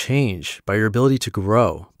commitment to change, by your ability to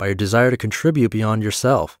grow, by your desire to contribute beyond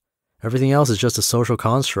yourself. Everything else is just a social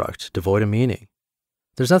construct, devoid of meaning.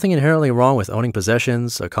 There's nothing inherently wrong with owning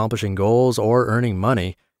possessions, accomplishing goals, or earning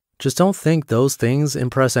money. Just don't think those things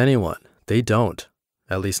impress anyone. They don't.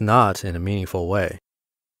 At least not in a meaningful way.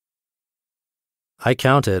 I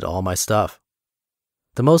counted all my stuff.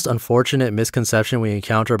 The most unfortunate misconception we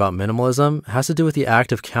encounter about minimalism has to do with the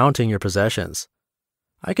act of counting your possessions.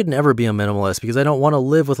 I could never be a minimalist because I don't want to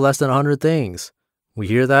live with less than 100 things. We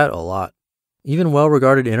hear that a lot. Even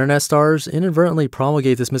well-regarded internet stars inadvertently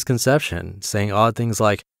promulgate this misconception, saying odd things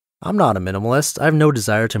like, I'm not a minimalist, I have no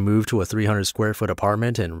desire to move to a 300 square foot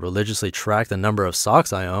apartment and religiously track the number of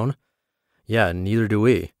socks I own. Yeah, neither do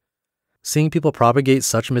we. Seeing people propagate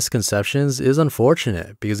such misconceptions is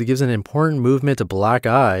unfortunate because it gives an important movement a black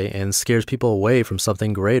eye and scares people away from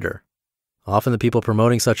something greater. Often the people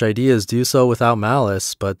promoting such ideas do so without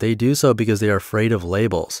malice, but they do so because they are afraid of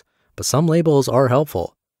labels. But some labels are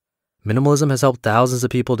helpful. Minimalism has helped thousands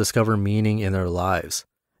of people discover meaning in their lives.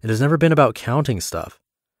 It has never been about counting stuff.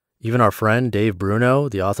 Even our friend Dave Bruno,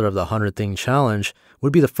 the author of the 100 Thing Challenge,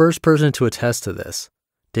 would be the first person to attest to this.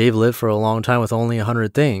 Dave lived for a long time with only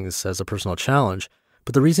 100 things as a personal challenge,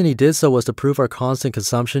 but the reason he did so was to prove our constant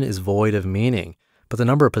consumption is void of meaning, but the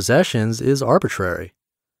number of possessions is arbitrary.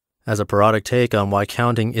 As a parodic take on why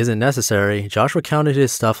counting isn't necessary, Joshua counted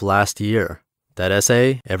his stuff last year. That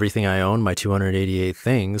essay, Everything I Own, My 288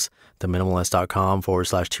 Things,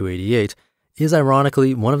 theminimalist.com/288, is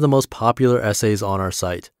ironically one of the most popular essays on our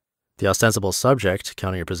site. The ostensible subject,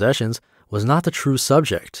 counting your possessions, was not the true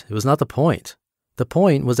subject. It was not the point. The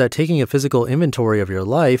point was that taking a physical inventory of your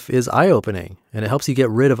life is eye-opening, and it helps you get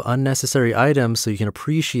rid of unnecessary items so you can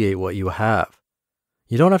appreciate what you have.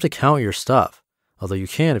 You don't have to count your stuff, although you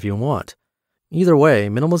can if you want. Either way,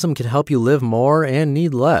 minimalism can help you live more and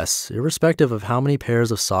need less, irrespective of how many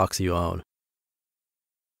pairs of socks you own.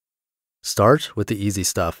 Start with the easy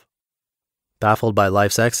stuff. Baffled by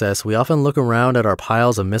life's excess, we often look around at our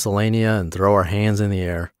piles of miscellanea and throw our hands in the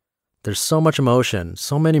air. There's so much emotion,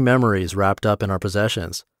 so many memories wrapped up in our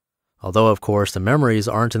possessions. Although, of course, the memories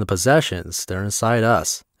aren't in the possessions, they're inside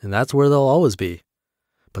us, and that's where they'll always be.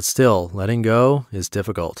 But still, letting go is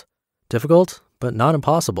difficult. Difficult, but not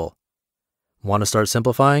impossible. Want to start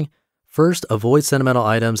simplifying? First, avoid sentimental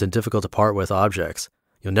items and difficult to part with objects.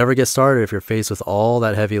 You'll never get started if you're faced with all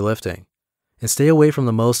that heavy lifting. And stay away from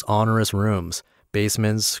the most onerous rooms,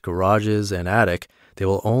 basements, garages, and attic. They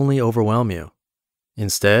will only overwhelm you.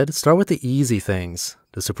 Instead, start with the easy things,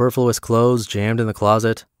 the superfluous clothes jammed in the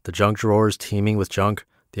closet, the junk drawers teeming with junk,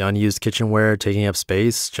 the unused kitchenware taking up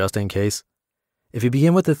space just in case. If you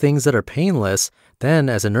begin with the things that are painless, then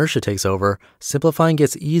as inertia takes over, simplifying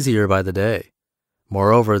gets easier by the day.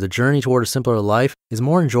 Moreover, the journey toward a simpler life is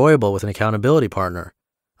more enjoyable with an accountability partner.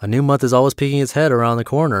 A new month is always peeking its head around the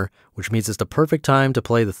corner, which means it's the perfect time to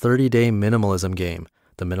play the 30-day minimalism game,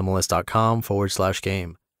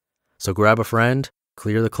 theminimalist.com/game. So grab a friend,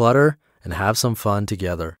 clear the clutter, and have some fun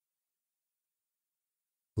together.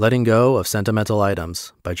 Letting Go of Sentimental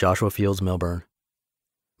Items by Joshua Fields Milburn.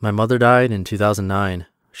 My mother died in 2009.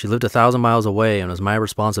 She lived 1,000 miles away and it was my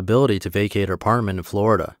responsibility to vacate her apartment in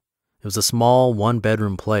Florida. It was a small,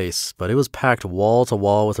 one-bedroom place, but it was packed wall to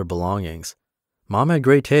wall with her belongings. Mom had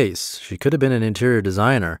great taste. She could have been an interior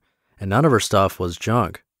designer, and none of her stuff was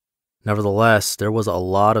junk. Nevertheless, there was a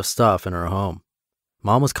lot of stuff in her home.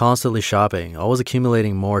 Mom was constantly shopping, always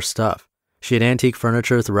accumulating more stuff. She had antique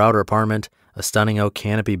furniture throughout her apartment, a stunning oak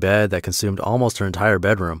canopy bed that consumed almost her entire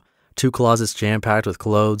bedroom, 2 closets jam-packed with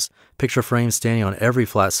clothes, picture frames standing on every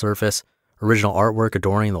flat surface, original artwork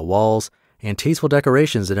adorning the walls, and tasteful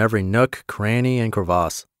decorations in every nook, cranny, and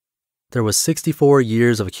crevasse. There was 64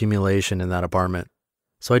 years of accumulation in that apartment.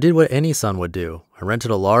 So I did what any son would do. I rented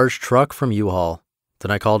a large truck from U-Haul.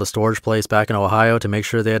 Then I called a storage place back in Ohio to make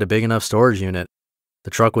sure they had a big enough storage unit. The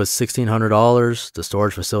truck was $1,600, the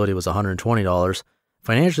storage facility was $120.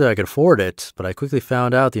 Financially, I could afford it, but I quickly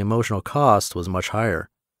found out the emotional cost was much higher.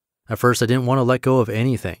 At first, I didn't want to let go of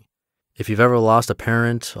anything. If you've ever lost a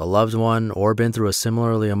parent, a loved one, or been through a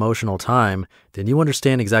similarly emotional time, then you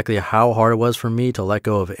understand exactly how hard it was for me to let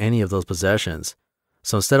go of any of those possessions.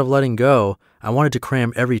 So instead of letting go, I wanted to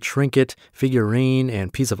cram every trinket, figurine,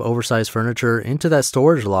 and piece of oversized furniture into that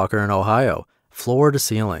storage locker in Ohio, floor to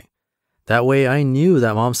ceiling. That way I knew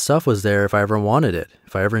that Mom's stuff was there if I ever wanted it,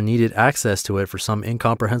 if I ever needed access to it for some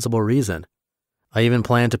incomprehensible reason. I even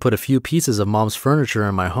planned to put a few pieces of Mom's furniture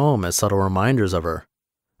in my home as subtle reminders of her.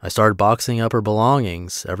 I started boxing up her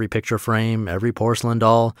belongings, every picture frame, every porcelain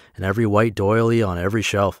doll, and every white doily on every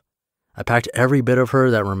shelf. I packed every bit of her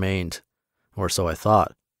that remained. Or so I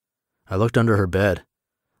thought. I looked under her bed.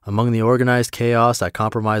 Among the organized chaos that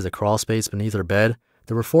compromised the crawl space beneath her bed,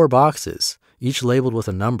 there were 4 boxes, each labeled with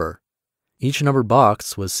a number. Each numbered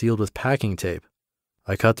box was sealed with packing tape.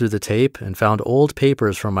 I cut through the tape and found old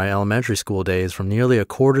papers from my elementary school days from nearly a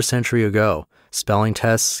quarter century ago. Spelling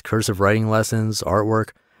tests, cursive writing lessons, artwork.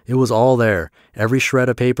 It was all there, every shred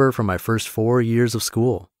of paper from my first 4 years of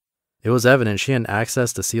school. It was evident she hadn't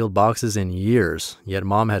accessed the sealed boxes in years, yet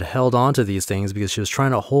Mom had held on to these things because she was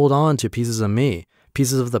trying to hold on to pieces of me,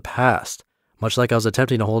 pieces of the past, much like I was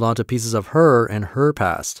attempting to hold on to pieces of her and her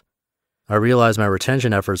past. I realized my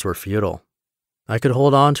retention efforts were futile. I could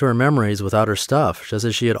hold on to her memories without her stuff, just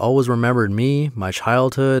as she had always remembered me, my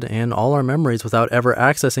childhood, and all our memories without ever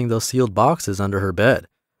accessing those sealed boxes under her bed.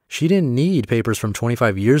 She didn't need papers from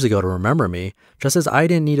 25 years ago to remember me, just as I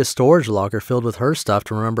didn't need a storage locker filled with her stuff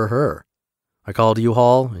to remember her. I called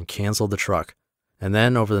U-Haul and canceled the truck. And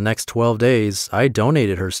then, over the next 12 days, I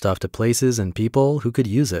donated her stuff to places and people who could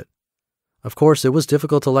use it. Of course, it was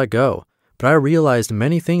difficult to let go, but I realized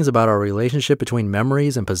many things about our relationship between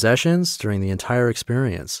memories and possessions during the entire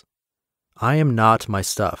experience. I am not my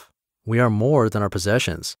stuff. We are more than our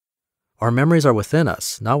possessions. Our memories are within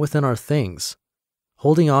us, not within our things.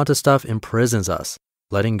 Holding on to stuff imprisons us.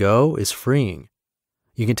 Letting go is freeing.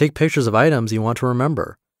 You can take pictures of items you want to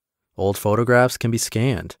remember. Old photographs can be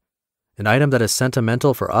scanned. An item that is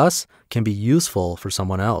sentimental for us can be useful for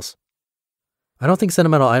someone else. I don't think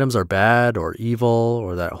sentimental items are bad or evil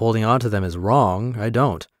or that holding on to them is wrong. I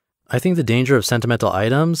don't. I think the danger of sentimental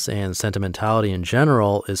items and sentimentality in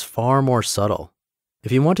general is far more subtle.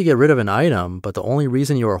 If you want to get rid of an item, but the only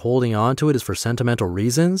reason you are holding on to it is for sentimental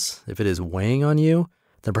reasons, if it is weighing on you,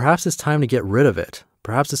 then perhaps it's time to get rid of it.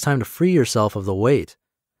 Perhaps it's time to free yourself of the weight.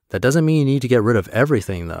 That doesn't mean you need to get rid of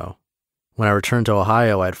everything, though. When I returned to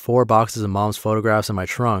Ohio, I had 4 boxes of Mom's photographs in my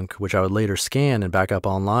trunk, which I would later scan and back up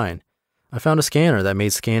online. I found a scanner that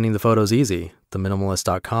made scanning the photos easy,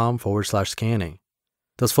 theminimalist.com/scanning.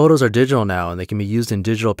 Those photos are digital now, and they can be used in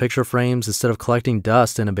digital picture frames instead of collecting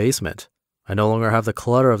dust in a basement. I no longer have the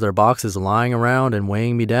clutter of their boxes lying around and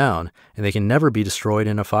weighing me down, and they can never be destroyed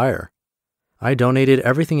in a fire. I donated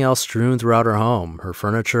everything else strewn throughout her home, her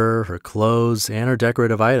furniture, her clothes, and her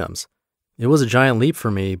decorative items. It was a giant leap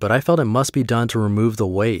for me, but I felt it must be done to remove the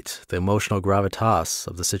weight, the emotional gravitas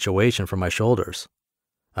of the situation from my shoulders.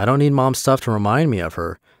 I don't need Mom's stuff to remind me of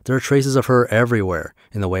her. There are traces of her everywhere,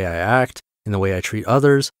 in the way I act, in the way I treat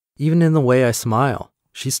others, even in the way I smile.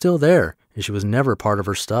 She's still there, and she was never part of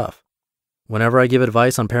her stuff. Whenever I give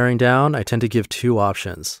advice on paring down, I tend to give 2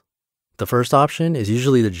 options. The first option is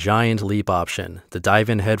usually the giant leap option, the dive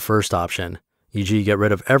in head first option, e.g. get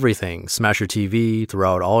rid of everything, smash your TV,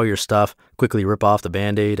 throw out all your stuff, quickly rip off the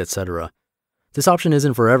Band-Aid, etc. This option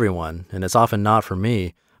isn't for everyone, and it's often not for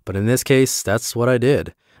me, but in this case, that's what I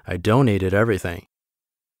did. I donated everything.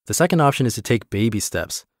 The second option is to take baby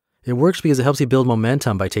steps. It works because it helps you build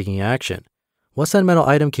momentum by taking action. What sentimental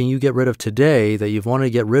item can you get rid of today that you've wanted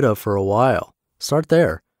to get rid of for a while? Start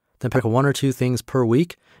there. Then pick one or two things per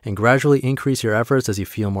week and gradually increase your efforts as you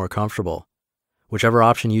feel more comfortable. Whichever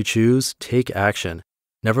option you choose, take action.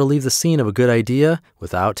 Never leave the scene of a good idea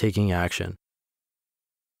without taking action.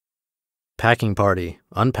 Packing Party: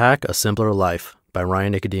 Unpack a Simpler Life by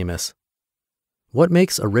Ryan Nicodemus. What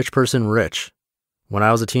makes a rich person rich? When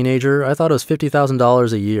I was a teenager, I thought it was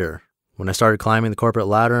 $50,000 a year. When I started climbing the corporate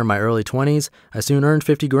ladder in my early 20s, I soon earned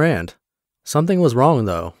 50 grand. Something was wrong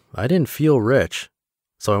though. I didn't feel rich.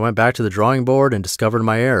 So I went back to the drawing board and discovered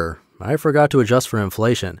my error. I forgot to adjust for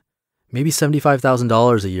inflation. Maybe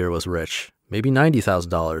 $75,000 a year was rich. Maybe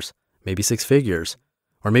 $90,000. Maybe six figures.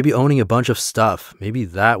 Or maybe owning a bunch of stuff. Maybe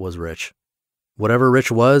that was rich. Whatever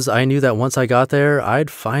rich was, I knew that once I got there,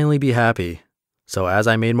 I'd finally be happy. So as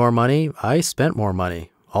I made more money, I spent more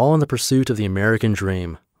money. All in the pursuit of the American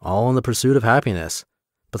dream. All in the pursuit of happiness.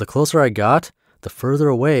 But the closer I got, the further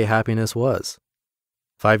away happiness was.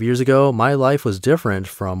 5 years ago, my life was different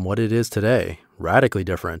from what it is today, radically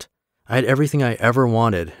different. I had everything I ever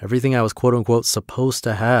wanted, everything I was quote-unquote supposed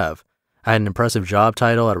to have. I had an impressive job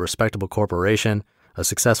title at a respectable corporation, a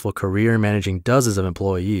successful career managing dozens of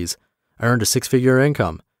employees. I earned a six-figure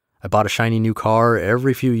income. I bought a shiny new car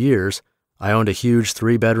every few years. I owned a huge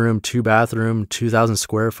 3-bedroom, 2-bathroom, 2,000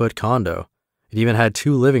 square foot condo. It even had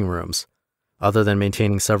 2 living rooms. Other than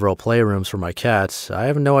maintaining several playrooms for my cat, I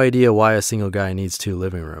have no idea why a single guy needs 2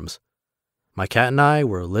 living rooms. My cat and I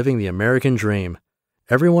were living the American dream.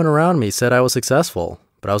 Everyone around me said I was successful,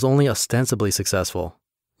 but I was only ostensibly successful.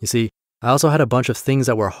 You see, I also had a bunch of things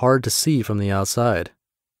that were hard to see from the outside.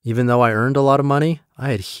 Even though I earned a lot of money,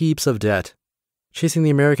 I had heaps of debt. Chasing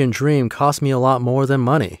the American dream cost me a lot more than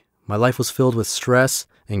money. My life was filled with stress,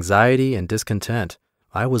 anxiety, and discontent.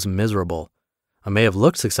 I was miserable. I may have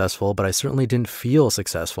looked successful, but I certainly didn't feel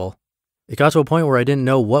successful. It got to a point where I didn't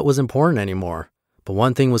know what was important anymore. But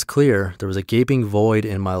one thing was clear: there was a gaping void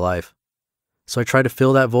in my life. So I tried to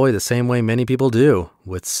fill that void the same way many people do,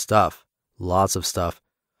 with stuff. Lots of stuff.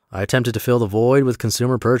 I attempted to fill the void with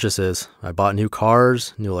consumer purchases. I bought new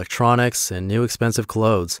cars, new electronics, and new expensive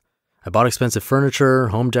clothes. I bought expensive furniture,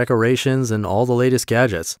 home decorations, and all the latest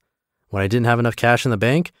gadgets. When I didn't have enough cash in the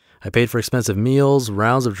bank, I paid for expensive meals,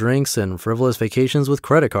 rounds of drinks, and frivolous vacations with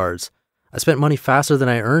credit cards. I spent money faster than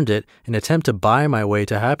I earned it in an attempt to buy my way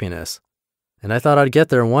to happiness. And I thought I'd get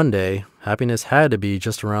there one day. Happiness had to be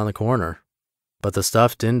just around the corner. But the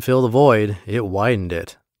stuff didn't fill the void, it widened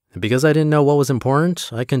it. And because I didn't know what was important,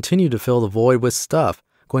 I continued to fill the void with stuff,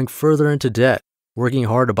 going further into debt, working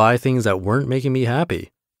hard to buy things that weren't making me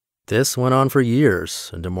happy. This went on for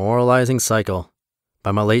years, a demoralizing cycle.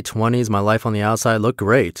 By my late 20s, my life on the outside looked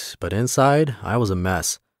great, but inside, I was a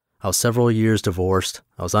mess. I was several years divorced.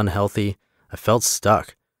 I was unhealthy. I felt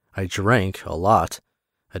stuck. I drank a lot.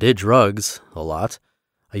 I did drugs a lot.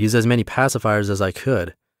 I used as many pacifiers as I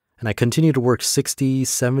could. And I continued to work 60,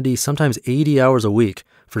 70, sometimes 80 hours a week,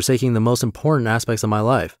 forsaking the most important aspects of my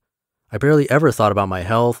life. I barely ever thought about my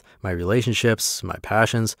health, my relationships, my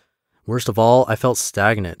passions. Worst of all, I felt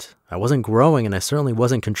stagnant. I wasn't growing, and I certainly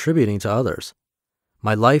wasn't contributing to others.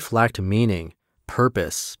 My life lacked meaning,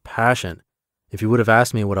 purpose, passion. If you would have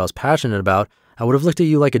asked me what I was passionate about, I would have looked at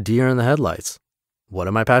you like a deer in the headlights. What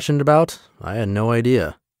am I passionate about? I had no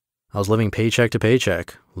idea. I was living paycheck to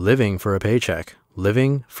paycheck, living for a paycheck,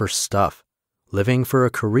 living for stuff, living for a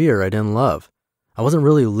career I didn't love. I wasn't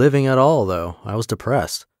really living at all, though. I was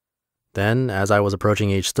depressed. Then, as I was approaching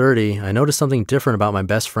age 30, I noticed something different about my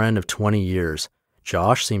best friend of 20 years.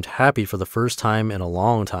 Josh seemed happy for the first time in a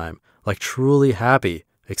long time. Like truly happy,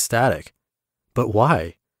 ecstatic. But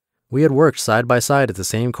why? We had worked side by side at the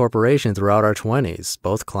same corporation throughout our 20s,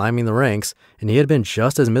 both climbing the ranks, and he had been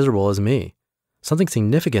just as miserable as me. Something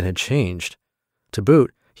significant had changed. To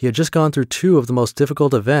boot, he had just gone through 2 of the most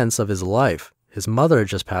difficult events of his life. His mother had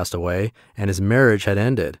just passed away, and his marriage had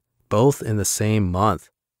ended, both in the same month.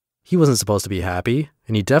 He wasn't supposed to be happy,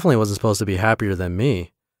 and he definitely wasn't supposed to be happier than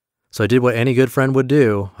me. So I did what any good friend would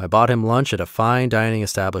do. I bought him lunch at a fine dining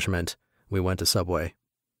establishment. We went to Subway.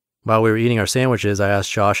 While we were eating our sandwiches, I asked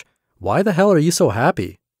Josh, "Why the hell are you so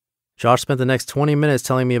happy?" Josh spent the next 20 minutes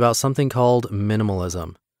telling me about something called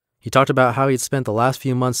minimalism. He talked about how he'd spent the last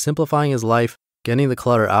few months simplifying his life, getting the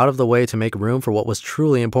clutter out of the way to make room for what was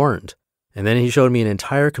truly important. And then he showed me an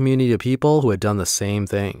entire community of people who had done the same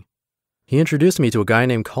thing. He introduced me to a guy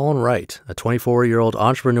named Colin Wright, a 24-year-old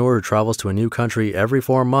entrepreneur who travels to a new country every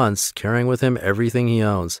 4 months, carrying with him everything he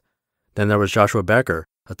owns. Then there was Joshua Becker,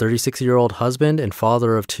 a 36-year-old husband and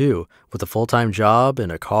father of 2, with a full-time job and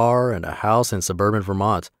a car and a house in suburban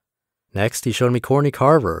Vermont. Next, he showed me Courtney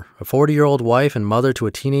Carver, a 40-year-old wife and mother to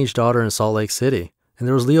a teenage daughter in Salt Lake City. And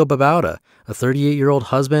there was Leo Babauta, a 38-year-old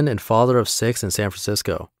husband and father of 6 in San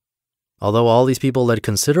Francisco. Although all these people led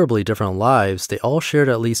considerably different lives, they all shared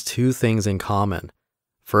at least two things in common.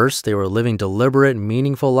 First, they were living deliberate,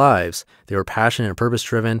 meaningful lives. They were passionate and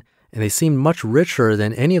purpose-driven, and they seemed much richer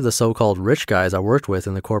than any of the so-called rich guys I worked with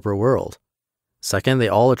in the corporate world. Second, they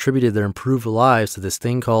all attributed their improved lives to this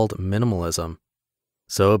thing called minimalism.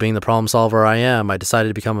 So, being the problem solver I am, I decided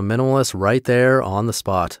to become a minimalist right there on the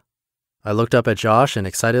spot. I looked up at Josh and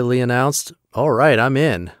excitedly announced, "All right, I'm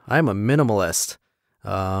in. I'm a minimalist.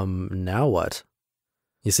 Now what?"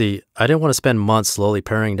 You see, I didn't want to spend months slowly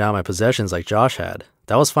paring down my possessions like Josh had.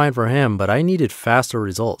 That was fine for him, but I needed faster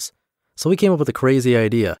results. So we came up with a crazy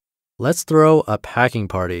idea. Let's throw a packing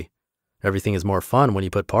party. Everything is more fun when you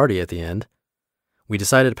put party at the end. We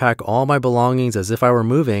decided to pack all my belongings as if I were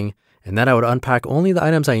moving, and then I would unpack only the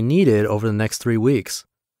items I needed over the next 3 weeks.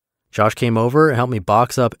 Josh came over and helped me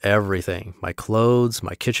box up everything. My clothes,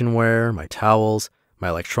 my kitchenware, my towels, my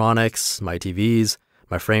electronics, my TVs,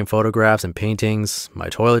 my framed photographs and paintings, my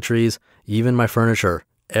toiletries, even my furniture,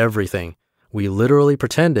 everything. We literally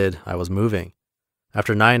pretended I was moving.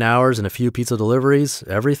 After 9 hours and a few pizza deliveries,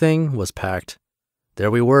 everything was packed.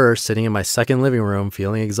 There we were, sitting in my second living room,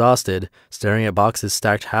 feeling exhausted, staring at boxes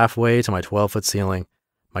stacked halfway to my 12-foot ceiling.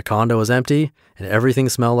 My condo was empty, and everything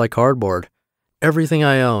smelled like cardboard. Everything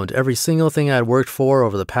I owned, every single thing I had worked for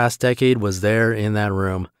over the past decade was there in that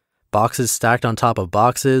room. Boxes stacked on top of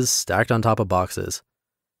boxes, stacked on top of boxes.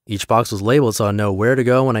 Each box was labeled so I'd know where to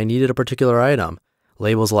go when I needed a particular item.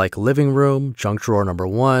 Labels like living room, junk drawer number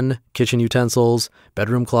 1, kitchen utensils,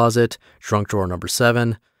 bedroom closet, trunk drawer number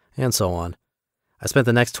 7, and so on. I spent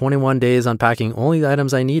the next 21 days unpacking only the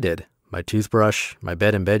items I needed: my toothbrush, my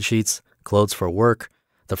bed and bed sheets, clothes for work,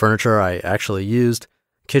 the furniture I actually used,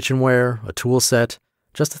 kitchenware, a tool set,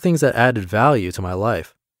 just the things that added value to my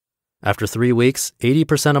life. After 3 weeks,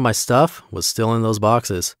 80% of my stuff was still in those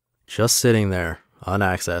boxes, just sitting there,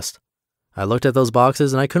 unaccessed. I looked at those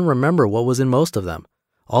boxes and I couldn't remember what was in most of them.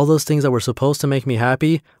 All those things that were supposed to make me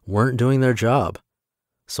happy weren't doing their job.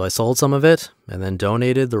 So I sold some of it and then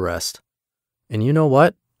donated the rest. And you know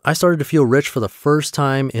what? I started to feel rich for the first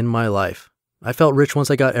time in my life. I felt rich once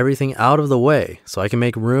I got everything out of the way so I can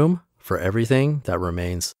make room for everything that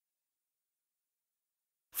remains.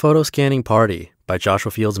 Photo Scanning Party by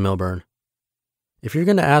Joshua Fields Milburn. If you're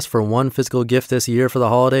going to ask for one physical gift this year for the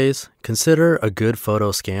holidays, consider a good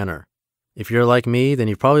photo scanner. If you're like me, then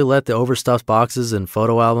you've probably let the overstuffed boxes and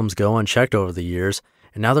photo albums go unchecked over the years,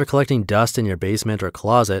 and now they're collecting dust in your basement or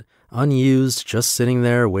closet, unused, just sitting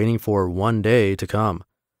there waiting for one day to come.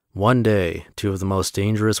 One day, two of the most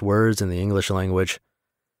dangerous words in the English language.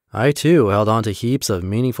 I too held on to heaps of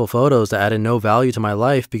meaningful photos that added no value to my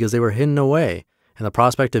life because they were hidden away, and the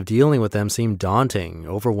prospect of dealing with them seemed daunting,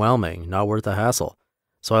 overwhelming, not worth the hassle.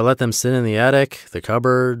 So I let them sit in the attic, the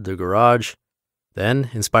cupboard, the garage. Then,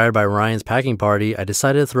 inspired by Ryan's packing party, I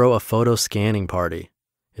decided to throw a photo scanning party.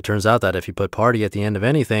 It turns out that if you put party at the end of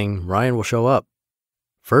anything, Ryan will show up.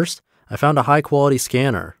 First, I found a high-quality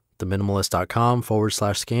scanner,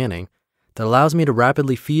 theminimalist.com/scanning, that allows me to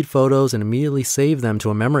rapidly feed photos and immediately save them to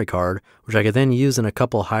a memory card, which I could then use in a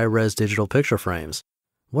couple high-res digital picture frames.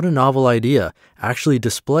 What a novel idea, actually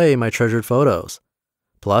display my treasured photos.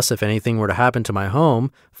 Plus, if anything were to happen to my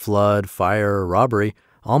home, flood, fire, robbery,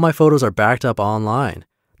 all my photos are backed up online.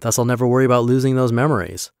 Thus, I'll never worry about losing those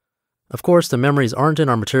memories. Of course, the memories aren't in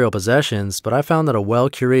our material possessions, but I found that a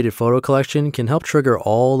well-curated photo collection can help trigger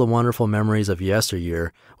all the wonderful memories of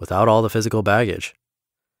yesteryear without all the physical baggage.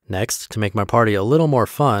 Next, to make my party a little more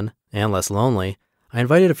fun and less lonely, I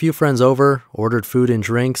invited a few friends over, ordered food and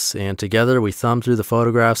drinks, and together we thumbed through the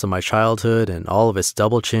photographs of my childhood and all of its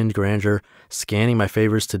double-chinned grandeur, scanning my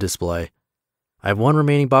favorites to display. I have one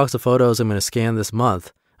remaining box of photos I'm going to scan this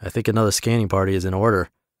month. I think another scanning party is in order.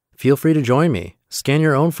 Feel free to join me. Scan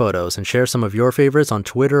your own photos and share some of your favorites on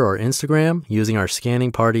Twitter or Instagram using our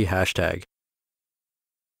scanning party hashtag.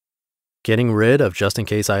 Getting rid of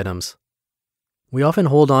just-in-case items. We often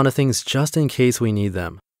hold on to things just in case we need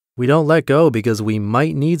them. We don't let go because we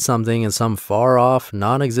might need something in some far-off,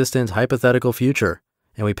 non-existent hypothetical future,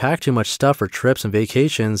 and we pack too much stuff for trips and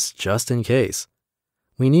vacations just in case.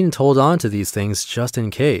 We needn't hold on to these things just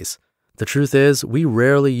in case. The truth is, we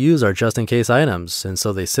rarely use our just-in-case items, and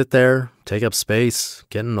so they sit there, take up space,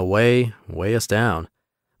 get in the way, weigh us down.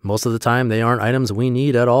 Most of the time, they aren't items we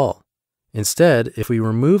need at all. Instead, if we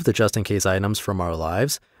remove the just-in-case items from our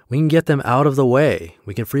lives, we can get them out of the way.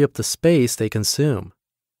 We can free up the space they consume.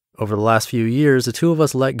 Over the last few years, the two of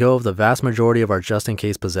us let go of the vast majority of our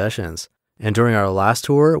just-in-case possessions, and during our last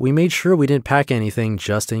tour, we made sure we didn't pack anything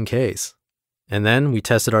just in case. And then we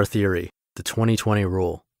tested our theory, the 20-20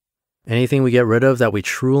 rule. Anything we get rid of that we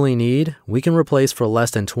truly need, we can replace for less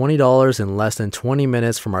than $20 in less than 20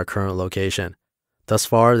 minutes from our current location. Thus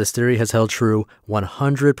far, this theory has held true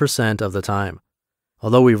 100% of the time.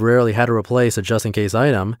 Although we've rarely had to replace a just-in-case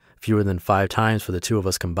item, fewer than 5 times for the two of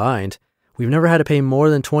us combined, we've never had to pay more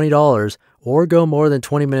than $20 or go more than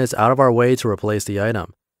 20 minutes out of our way to replace the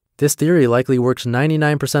item. This theory likely works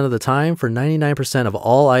 99% of the time for 99% of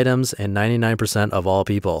all items and 99% of all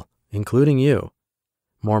people, including you.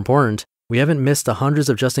 More important, we haven't missed the hundreds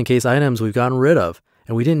of just-in-case items we've gotten rid of,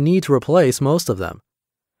 and we didn't need to replace most of them.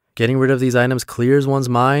 Getting rid of these items clears one's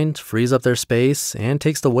mind, frees up their space, and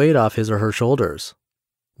takes the weight off his or her shoulders.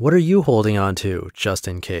 What are you holding on to, just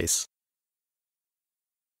in case?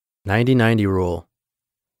 90-90 rule.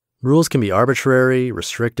 Rules can be arbitrary,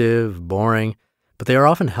 restrictive, boring, but they are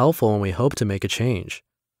often helpful when we hope to make a change.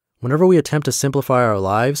 Whenever we attempt to simplify our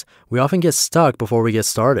lives, we often get stuck before we get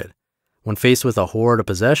started. When faced with a horde of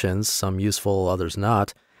possessions, some useful, others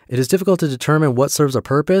not, it is difficult to determine what serves a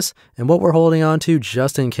purpose and what we're holding on to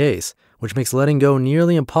just in case, which makes letting go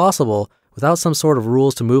nearly impossible without some sort of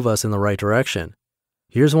rules to move us in the right direction.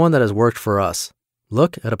 Here's one that has worked for us.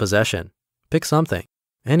 Look at a possession. Pick something.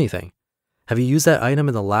 Anything. Have you used that item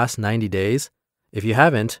in the last 90 days? If you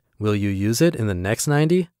haven't, will you use it in the next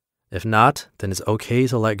 90? If not, then it's okay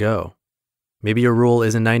to let go. Maybe your rule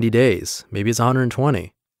isn't 90 days. Maybe it's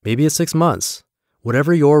 120. Maybe it's 6 months.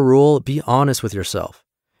 Whatever your rule, be honest with yourself.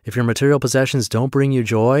 If your material possessions don't bring you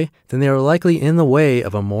joy, then they are likely in the way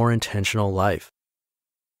of a more intentional life.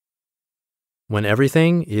 When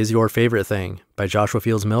Everything is Your Favorite Thing by Joshua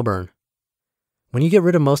Fields Millburn. When you get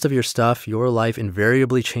rid of most of your stuff, your life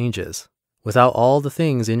invariably changes. Without all the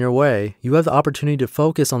things in your way, you have the opportunity to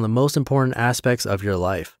focus on the most important aspects of your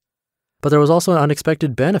life. But there was also an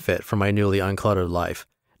unexpected benefit from my newly uncluttered life.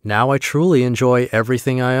 Now I truly enjoy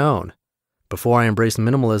everything I own. Before I embraced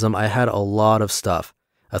minimalism, I had a lot of stuff.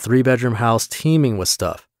 A 3-bedroom house teeming with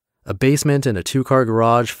stuff. A basement and a 2-car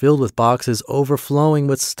garage filled with boxes overflowing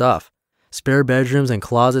with stuff. Spare bedrooms and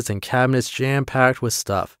closets and cabinets jam-packed with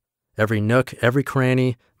stuff. Every nook, every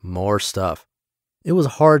cranny, more stuff. It was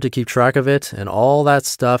hard to keep track of it, and all that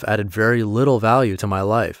stuff added very little value to my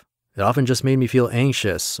life. It often just made me feel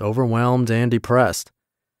anxious, overwhelmed, and depressed.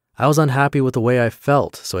 I was unhappy with the way I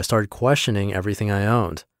felt, so I started questioning everything I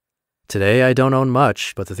owned. Today, I don't own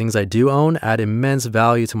much, but the things I do own add immense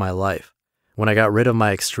value to my life. When I got rid of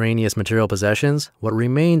my extraneous material possessions, what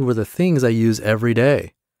remained were the things I use every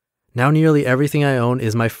day. Now nearly everything I own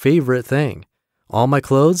is my favorite thing. All my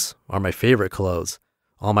clothes are my favorite clothes.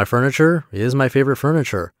 All my furniture is my favorite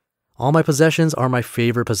furniture. All my possessions are my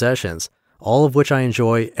favorite possessions, all of which I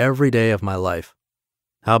enjoy every day of my life.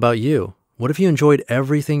 How about you? What if you enjoyed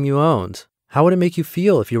everything you owned? How would it make you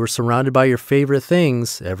feel if you were surrounded by your favorite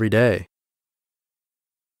things every day?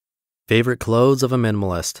 Favorite Clothes of a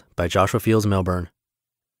Minimalist by Joshua Fields Millburn.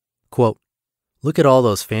 Quote, "Look at all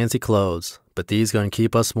those fancy clothes, but these gonna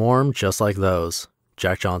keep us warm just like those."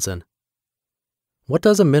 Jack Johnson. What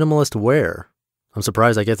does a minimalist wear? I'm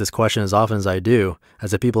surprised I get this question as often as I do,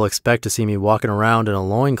 as if people expect to see me walking around in a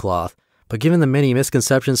loincloth, but given the many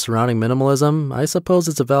misconceptions surrounding minimalism, I suppose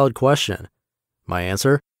it's a valid question. My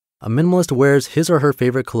answer? A minimalist wears his or her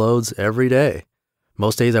favorite clothes every day.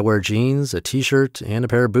 Most days I wear jeans, a t-shirt, and a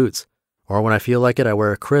pair of boots. Or when I feel like it, I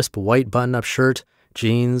wear a crisp white button-up shirt,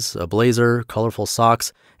 jeans, a blazer, colorful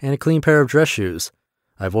socks, and a clean pair of dress shoes.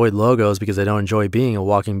 I avoid logos because I don't enjoy being a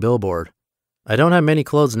walking billboard. I don't have many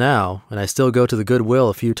clothes now, and I still go to the Goodwill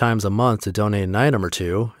a few times a month to donate an item or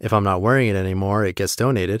two. If I'm not wearing it anymore, it gets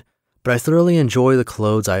donated. But I thoroughly enjoy the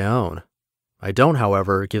clothes I own. I don't,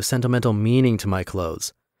 however, give sentimental meaning to my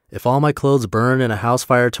clothes. If all my clothes burned in a house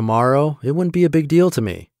fire tomorrow, it wouldn't be a big deal to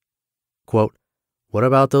me. Quote, "What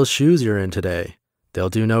about those shoes you're in today? They'll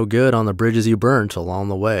do no good on the bridges you burnt along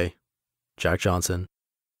the way." Jack Johnson.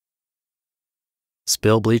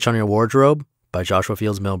 Spill Bleach on Your Wardrobe by Joshua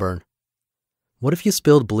Fields Millburn. What if you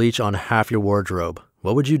spilled bleach on half your wardrobe?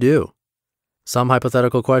 What would you do? Some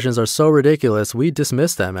hypothetical questions are so ridiculous we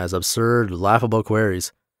dismiss them as absurd, laughable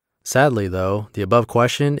queries. Sadly, though, the above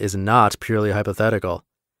question is not purely hypothetical.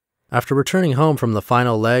 After returning home from the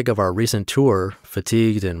final leg of our recent tour,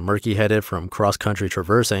 fatigued and murky-headed from cross-country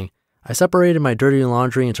traversing, I separated my dirty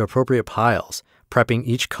laundry into appropriate piles, prepping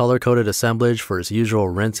each color-coded assemblage for its usual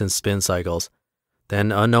rinse and spin cycles.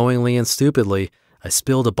 Then, unknowingly and stupidly, I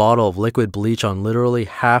spilled a bottle of liquid bleach on literally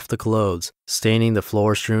half the clothes, staining the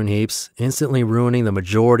floor-strewn heaps, instantly ruining the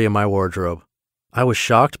majority of my wardrobe. I was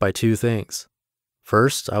shocked by two things.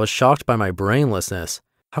 First, I was shocked by my brainlessness.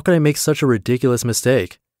 How could I make such a ridiculous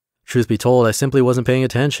mistake? Truth be told, I simply wasn't paying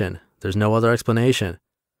attention. There's no other explanation.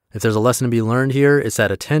 If there's a lesson to be learned here, it's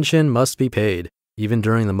that attention must be paid, even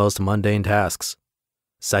during the most mundane tasks.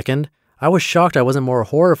 Second, I was shocked I wasn't more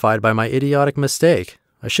horrified by my idiotic mistake.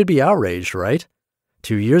 I should be outraged, right?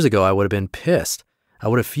 2 years ago, I would have been pissed. I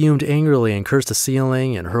would have fumed angrily and cursed the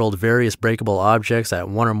ceiling and hurled various breakable objects at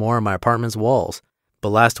one or more of my apartment's walls. But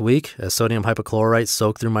last week, as sodium hypochlorite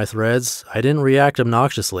soaked through my threads, I didn't react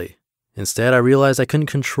obnoxiously. Instead, I realized I couldn't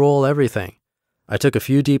control everything. I took a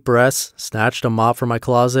few deep breaths, snatched a mop from my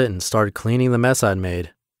closet, and started cleaning the mess I'd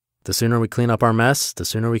made. The sooner we clean up our mess, the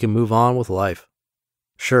sooner we can move on with life.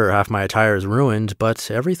 Sure, half my attire is ruined,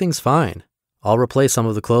 but everything's fine. I'll replace some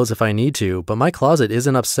of the clothes if I need to, but my closet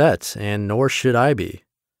isn't upset, and nor should I be.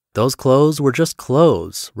 Those clothes were just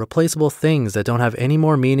clothes, replaceable things that don't have any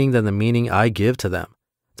more meaning than the meaning I give to them.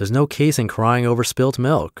 There's no case in crying over spilt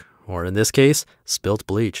milk, or in this case, spilt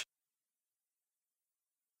bleach.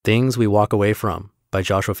 Things We Walk Away From by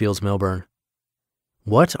Joshua Fields Milburn.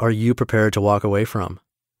 What are you prepared to walk away from?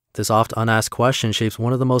 This oft unasked question shapes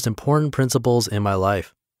one of the most important principles in my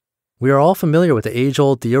life. We are all familiar with the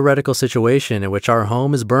age-old theoretical situation in which our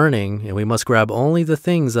home is burning and we must grab only the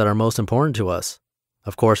things that are most important to us.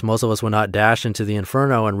 Of course, most of us would not dash into the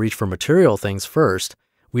inferno and reach for material things first.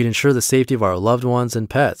 We'd ensure the safety of our loved ones and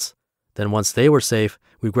pets. Then once they were safe,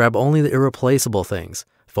 we'd grab only the irreplaceable things.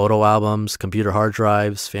 Photo albums, computer hard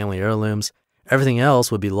drives, family heirlooms. Everything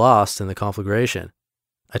else would be lost in the conflagration.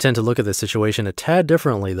 I tend to look at this situation a tad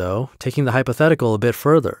differently, though, taking the hypothetical a bit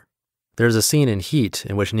further. There's a scene in Heat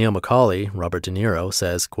in which Neil Macaulay, Robert De Niro,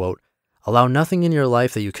 says, quote, "Allow nothing in your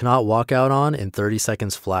life that you cannot walk out on in 30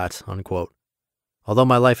 seconds flat," unquote. Although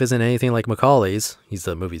my life isn't anything like Macaulay's, he's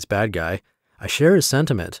the movie's bad guy, I share his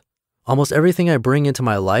sentiment. Almost everything I bring into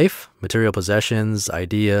my life, material possessions,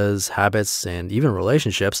 ideas, habits, and even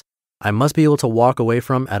relationships, I must be able to walk away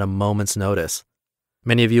from at a moment's notice.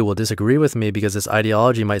 Many of you will disagree with me because this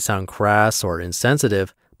ideology might sound crass or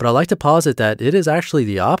insensitive, but I like to posit that it is actually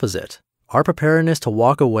the opposite. Our preparedness to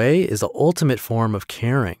walk away is the ultimate form of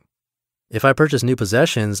caring. If I purchase new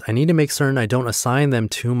possessions, I need to make certain I don't assign them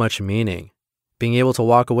too much meaning. Being able to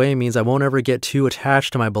walk away means I won't ever get too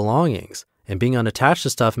attached to my belongings, and being unattached to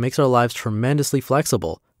stuff makes our lives tremendously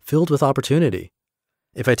flexible, filled with opportunity.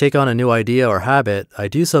 If I take on a new idea or habit, I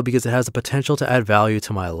do so because it has the potential to add value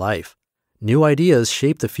to my life. New ideas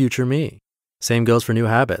shape the future me. Same goes for new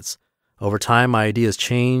habits. Over time, my ideas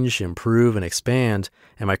change, improve, and expand,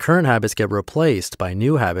 and my current habits get replaced by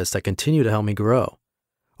new habits that continue to help me grow.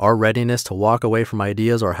 Our readiness to walk away from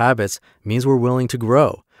ideas or habits means we're willing to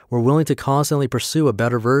grow. We're willing to constantly pursue a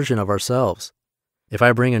better version of ourselves. If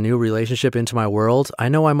I bring a new relationship into my world, I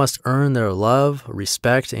know I must earn their love,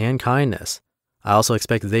 respect, and kindness. I also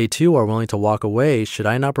expect they too are willing to walk away should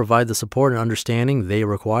I not provide the support and understanding they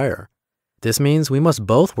require. This means we must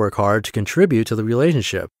both work hard to contribute to the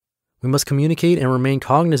relationship. We must communicate and remain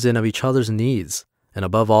cognizant of each other's needs. And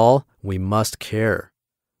above all, we must care.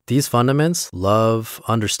 These fundaments, love,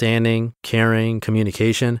 understanding, caring,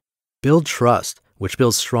 communication, build trust, which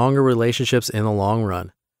builds stronger relationships in the long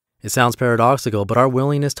run. It sounds paradoxical, but our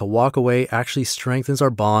willingness to walk away actually strengthens our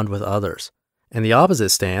bond with others. And the opposite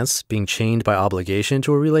stance, being chained by obligation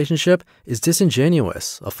to a relationship, is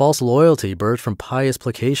disingenuous, a false loyalty birthed from pious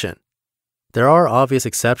placation. There are obvious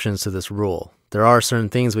exceptions to this rule. There are certain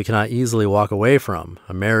things we cannot easily walk away from: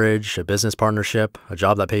 a marriage, a business partnership, a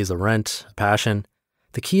job that pays the rent, a passion.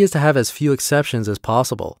 The key is to have as few exceptions as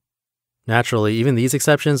possible. Naturally, even these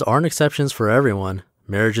exceptions aren't exceptions for everyone.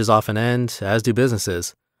 Marriages often end, as do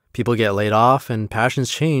businesses. People get laid off, and passions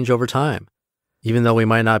change over time. Even though we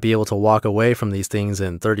might not be able to walk away from these things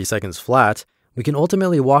in 30 seconds flat, we can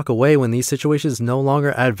ultimately walk away when these situations no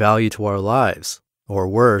longer add value to our lives, or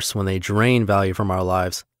worse, when they drain value from our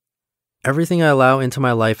lives. Everything I allow into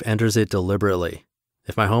my life enters it deliberately.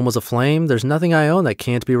 If my home was aflame, there's nothing I own that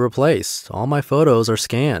can't be replaced. All my photos are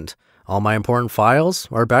scanned. All my important files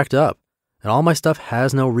are backed up. And all my stuff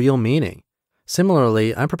has no real meaning.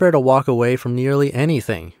 Similarly, I'm prepared to walk away from nearly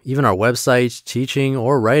anything, even our website, teaching,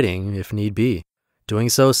 or writing, if need be. Doing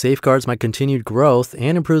so safeguards my continued growth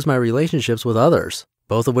and improves my relationships with others,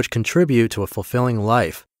 both of which contribute to a fulfilling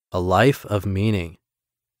life, a life of meaning.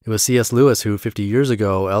 It was C.S. Lewis who 50 years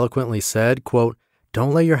ago eloquently said, quote,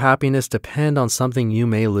 "Don't let your happiness depend on something you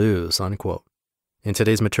may lose," unquote. In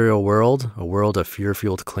today's material world, a world of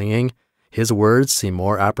fear-fueled clinging, his words seem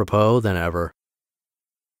more apropos than ever.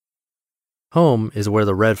 Home is Where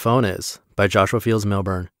the Red Phone Is by Joshua Fields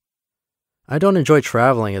Milburn. I don't enjoy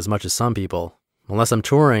traveling as much as some people. Unless I'm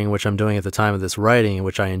touring, which I'm doing at the time of this writing,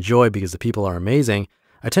 which I enjoy because the people are amazing,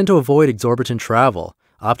 I tend to avoid exorbitant travel,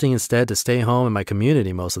 opting instead to stay home in my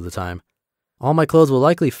community most of the time. All my clothes will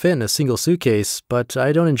likely fit in a single suitcase, but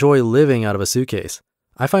I don't enjoy living out of a suitcase.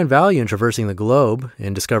 I find value in traversing the globe,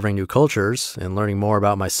 in discovering new cultures, and learning more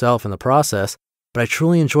about myself in the process, but I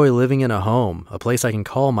truly enjoy living in a home, a place I can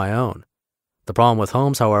call my own. The problem with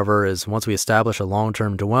homes, however, is once we establish a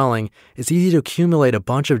long-term dwelling, it's easy to accumulate a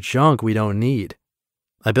bunch of junk we don't need.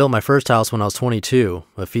 I built my first house when I was 22,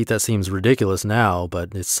 a feat that seems ridiculous now,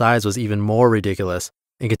 but its size was even more ridiculous.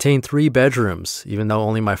 It contained 3 bedrooms, even though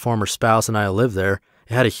only my former spouse and I lived there.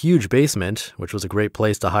 It had a huge basement, which was a great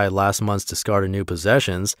place to hide last month's discarded new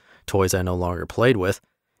possessions, toys I no longer played with.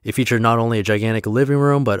 It featured not only a gigantic living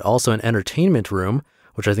room, but also an entertainment room,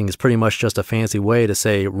 which I think is pretty much just a fancy way to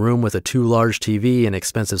say room with a too large TV and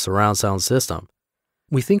expensive surround sound system.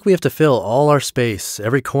 We think we have to fill all our space,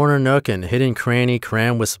 every corner nook and hidden cranny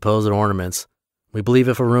crammed with supposed ornaments. We believe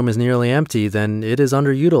if a room is nearly empty, then it is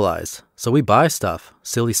underutilized. So we buy stuff,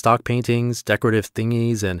 silly stock paintings, decorative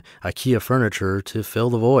thingies, and IKEA furniture to fill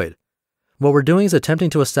the void. What we're doing is attempting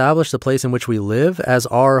to establish the place in which we live as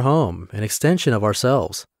our home, an extension of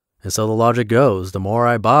ourselves. And so the logic goes, the more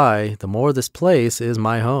I buy, the more this place is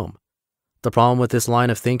my home. The problem with this line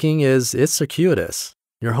of thinking is it's circuitous.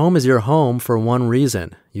 Your home is your home for one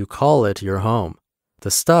reason. You call it your home.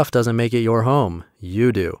 The stuff doesn't make it your home.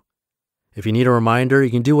 You do. If you need a reminder, you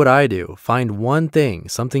can do what I do. Find one thing,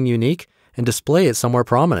 something unique, and display it somewhere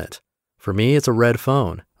prominent. For me, it's a red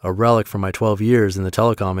phone, a relic from my 12 years in the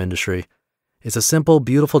telecom industry. It's a simple,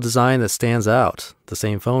 beautiful design that stands out. The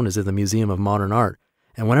same phone is in the Museum of Modern Art.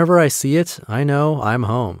 And whenever I see it, I know I'm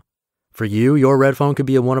home. For you, your red phone could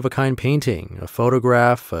be a one-of-a-kind painting, a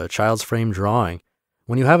photograph, a child's framed drawing.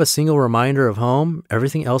 When you have a single reminder of home,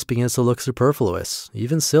 everything else begins to look superfluous,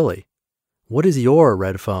 even silly. What is your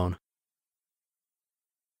red phone?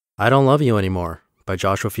 I Don't Love You Anymore by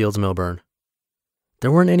Joshua Fields Milburn.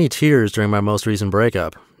 There weren't any tears during my most recent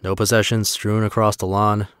breakup. No possessions strewn across the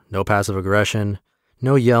lawn, no passive aggression,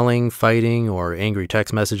 no yelling, fighting, or angry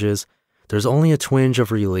text messages. There's only a twinge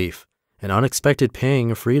of relief, an unexpected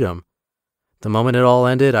pang of freedom. The moment it all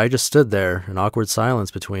ended, I just stood there, an awkward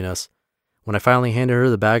silence between us. When I finally handed her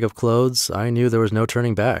the bag of clothes, I knew there was no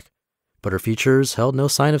turning back. But her features held no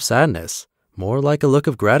sign of sadness, more like a look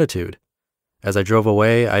of gratitude. As I drove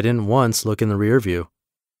away, I didn't once look in the rear view.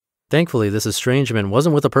 Thankfully, this estrangement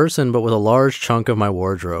wasn't with a person, but with a large chunk of my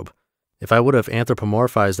wardrobe. If I would have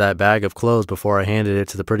anthropomorphized that bag of clothes before I handed it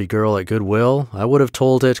to the pretty girl at Goodwill, I would have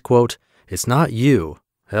told it, quote, "It's not you.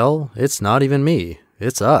 Hell, it's not even me.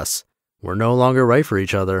 It's us. We're no longer right for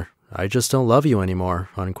each other. I just don't love you anymore,"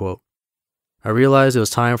 unquote. I realized it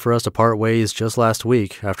was time for us to part ways just last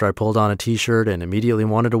week after I pulled on a t-shirt and immediately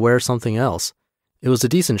wanted to wear something else. It was a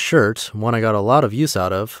decent shirt, one I got a lot of use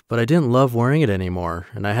out of, but I didn't love wearing it anymore,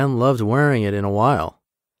 and I hadn't loved wearing it in a while.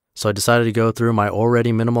 So I decided to go through my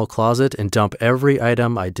already minimal closet and dump every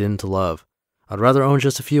item I didn't love. I'd rather own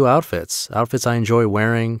just a few outfits I enjoy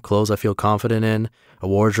wearing, clothes I feel confident in, a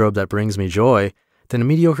wardrobe that brings me joy, than a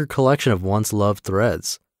mediocre collection of once loved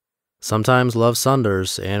threads. Sometimes love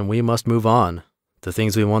sunders, and we must move on. The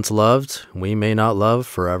things we once loved, we may not love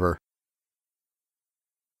forever.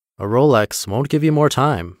 A Rolex Won't Give You More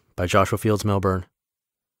Time by Joshua Fields Milburn.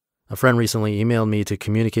 A friend recently emailed me to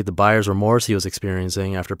communicate the buyer's remorse he was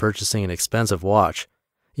experiencing after purchasing an expensive watch.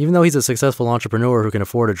 Even though he's a successful entrepreneur who can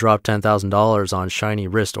afford to drop $10,000 on shiny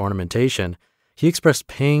wrist ornamentation, he expressed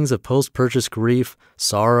pangs of post-purchase grief,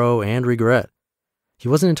 sorrow, and regret. He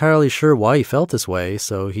wasn't entirely sure why he felt this way,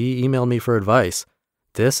 so he emailed me for advice.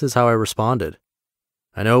 This is how I responded.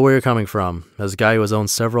 I know where you're coming from. As a guy who has owned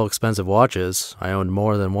several expensive watches, I owned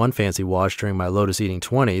more than one fancy watch during my lotus-eating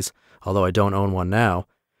 20s, although I don't own one now.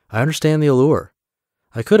 I understand the allure.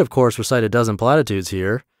 I could, of course, recite a dozen platitudes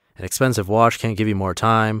here. An expensive watch can't give you more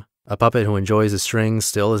time. A puppet who enjoys his strings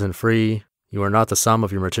still isn't free. You are not the sum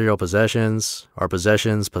of your material possessions. Our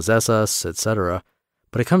possessions possess us, etc.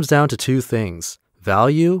 But it comes down to two things: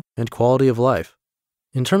 value and quality of life.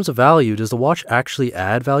 In terms of value, does the watch actually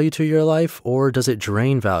add value to your life, or does it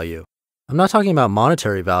drain value? I'm not talking about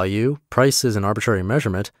monetary value. Price is an arbitrary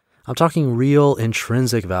measurement. I'm talking real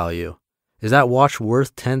intrinsic value. Is that watch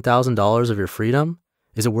worth $10,000 of your freedom?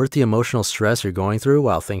 Is it worth the emotional stress you're going through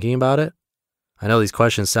while thinking about it? I know these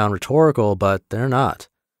questions sound rhetorical, but they're not.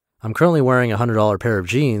 I'm currently wearing a $100 pair of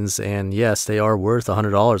jeans, and yes, they are worth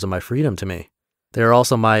 $100 of my freedom to me. They are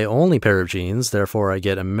also my only pair of jeans, therefore I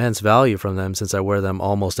get immense value from them since I wear them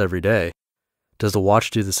almost every day. Does the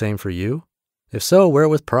watch do the same for you? If so, wear it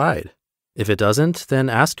with pride. If it doesn't, then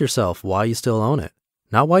ask yourself why you still own it.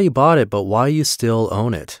 Not why you bought it, but why you still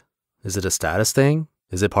own it. Is it a status thing?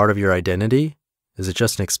 Is it part of your identity? Is it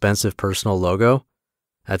just an expensive personal logo?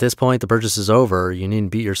 At this point, the purchase is over. You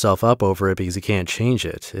needn't beat yourself up over it because you can't change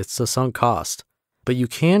it. It's a sunk cost. But you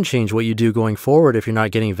can change what you do going forward if you're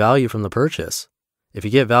not getting value from the purchase. If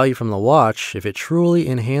you get value from the watch, if it truly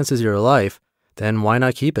enhances your life, then why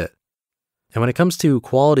not keep it? And when it comes to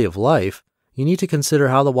quality of life, you need to consider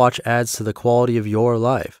how the watch adds to the quality of your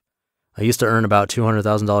life. I used to earn about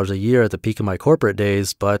 $200,000 a year at the peak of my corporate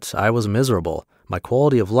days, but I was miserable. My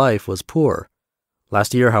quality of life was poor.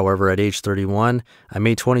 Last year, however, at age 31, I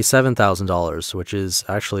made $27,000, which is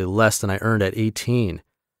actually less than I earned at 18.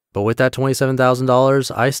 But with that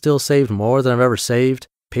 $27,000, I still saved more than I've ever saved,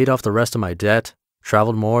 paid off the rest of my debt,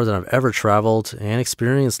 traveled more than I've ever traveled, and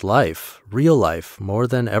experienced life, real life, more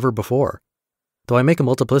than ever before. Though I make a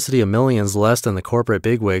multiplicity of millions less than the corporate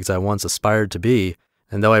bigwigs I once aspired to be,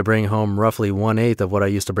 and though I bring home roughly 1/8 of what I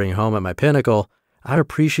used to bring home at my pinnacle, I had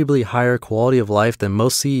appreciably higher quality of life than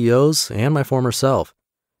most CEOs and my former self.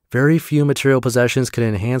 Very few material possessions could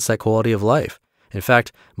enhance that quality of life. In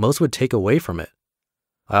fact, most would take away from it.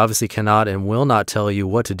 I obviously cannot and will not tell you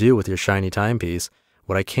what to do with your shiny timepiece.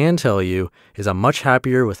 What I can tell you is I'm much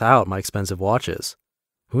happier without my expensive watches.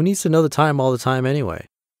 Who needs to know the time all the time anyway?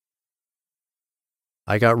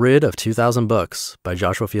 I Got Rid of 2,000 Books by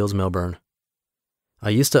Joshua Fields Milburn. I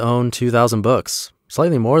used to own 2,000 books,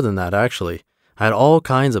 slightly more than that actually. I had all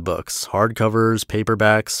kinds of books, hardcovers,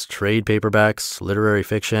 paperbacks, trade paperbacks, literary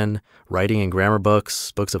fiction, writing and grammar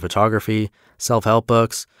books, books of photography, self-help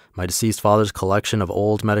books, my deceased father's collection of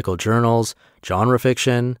old medical journals, genre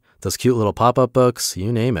fiction, those cute little pop-up books,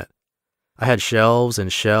 you name it. I had shelves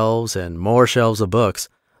and more shelves of books,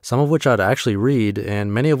 some of which I'd actually read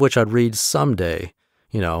and many of which I'd read someday,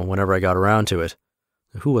 whenever I got around to it.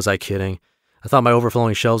 Who was I kidding? I thought my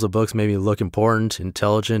overflowing shelves of books made me look important,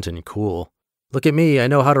 intelligent, and cool. Look at me, I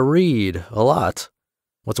know how to read, a lot.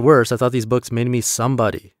 What's worse, I thought these books made me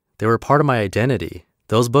somebody. They were part of my identity.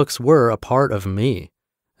 Those books were a part of me.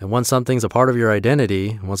 And once something's a part of your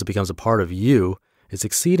identity, once it becomes a part of you, it's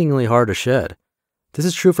exceedingly hard to shed. This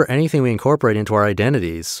is true for anything we incorporate into our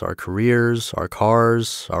identities, our careers, our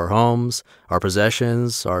cars, our homes, our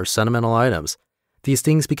possessions, our sentimental items. These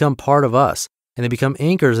things become part of us, and they become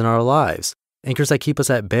anchors in our lives, anchors that keep us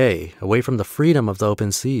at bay, away from the freedom of the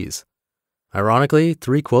open seas. Ironically,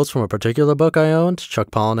 3 quotes from a particular book I owned,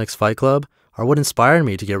 Chuck Palahniuk's Fight Club, are what inspired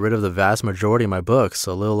me to get rid of the vast majority of my books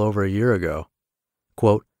a little over a year ago.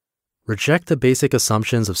 Quote, "Reject the basic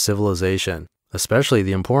assumptions of civilization, especially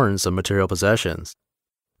the importance of material possessions.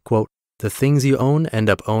 Quote, the things you own end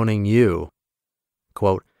up owning you.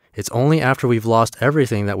 Quote, it's only after we've lost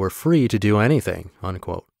everything that we're free to do anything."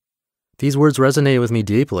 Unquote. These words resonated with me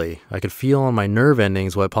deeply. I could feel on my nerve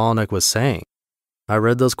endings what Palahniuk was saying. I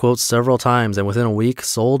read those quotes several times and within a week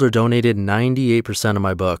sold or donated 98% of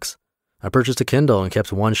my books. I purchased a Kindle and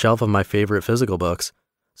kept one shelf of my favorite physical books.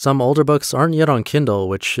 Some older books aren't yet on Kindle,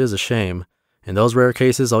 which is a shame. In those rare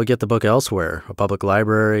cases, I'll get the book elsewhere, a public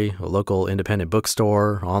library, a local independent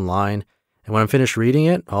bookstore, online, and when I'm finished reading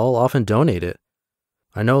it, I'll often donate it.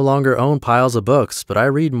 I no longer own piles of books, but I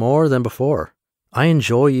read more than before. I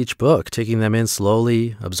enjoy each book, taking them in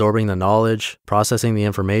slowly, absorbing the knowledge, processing the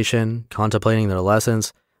information, contemplating their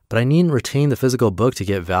lessons, but I needn't retain the physical book to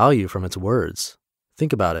get value from its words.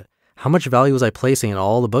 Think about it. How much value was I placing in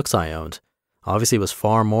all the books I owned? Obviously, it was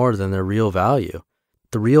far more than their real value.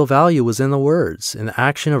 The real value was in the words, in the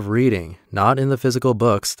action of reading, not in the physical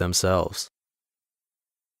books themselves.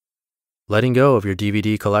 Letting go of your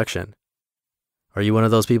DVD collection. Are you one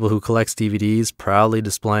of those people who collects DVDs, proudly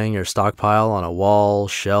displaying your stockpile on a wall,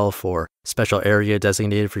 shelf, or special area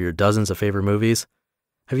designated for your dozens of favorite movies?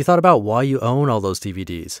 Have you thought about why you own all those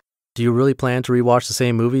DVDs? Do you really plan to rewatch the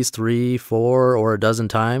same movies 3, 4, or a dozen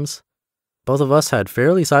times? Both of us had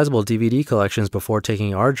fairly sizable DVD collections before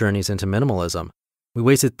taking our journeys into minimalism. We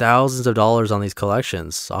wasted thousands of dollars on these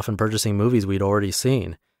collections, often purchasing movies we'd already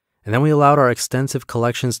seen. And then we allowed our extensive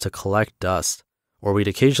collections to collect dust. Or we'd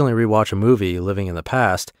occasionally rewatch a movie living in the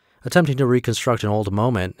past, attempting to reconstruct an old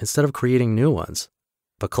moment instead of creating new ones.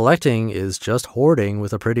 But collecting is just hoarding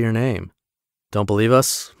with a prettier name. Don't believe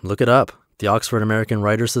us? Look it up. The Oxford American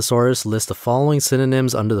Writers' Thesaurus lists the following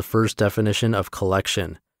synonyms under the first definition of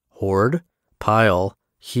collection: hoard, pile,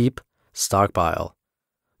 heap, stockpile.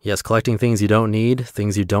 Yes, collecting things you don't need,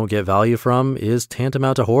 things you don't get value from, is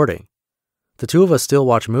tantamount to hoarding. The two of us still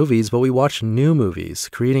watch movies, but we watch new movies,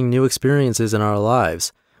 creating new experiences in our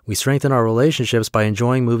lives. We strengthen our relationships by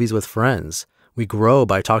enjoying movies with friends. We grow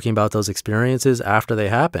by talking about those experiences after they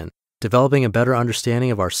happen, developing a better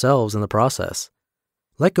understanding of ourselves in the process.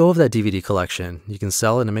 Let go of that DVD collection. You can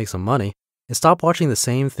sell it and make some money, and stop watching the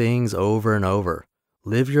same things over and over.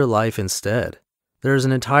 Live your life instead. There's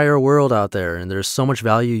an entire world out there, and there's so much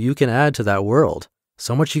value you can add to that world.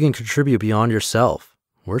 So much you can contribute beyond yourself.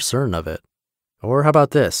 We're certain of it. Or how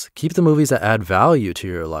about this? Keep the movies that add value to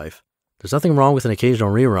your life. There's nothing wrong with an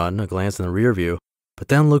occasional rerun, a glance in the rear view, but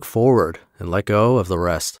then look forward and let go of the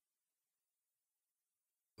rest.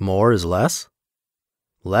 More is less?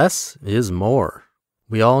 Less is more.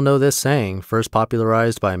 We all know this saying, first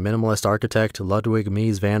popularized by minimalist architect Ludwig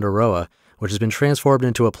Mies van der Rohe, which has been transformed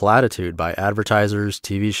into a platitude by advertisers,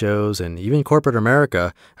 TV shows, and even corporate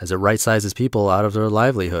America as it right-sizes people out of their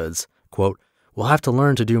livelihoods. Quote, "We'll have to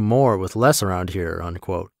learn to do more with less around here,"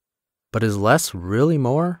 unquote. But is less really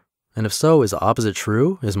more? And if so, is the opposite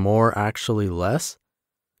true? Is more actually less?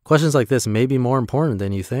 Questions like this may be more important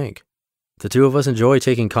than you think. The two of us enjoy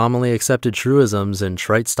taking commonly accepted truisms and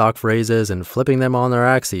trite stock phrases and flipping them on their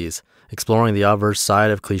axes, exploring the obverse side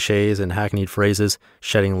of cliches and hackneyed phrases,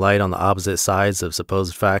 shedding light on the opposite sides of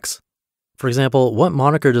supposed facts. For example, what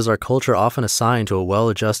moniker does our culture often assign to a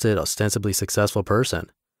well-adjusted, ostensibly successful person?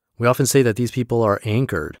 We often say that these people are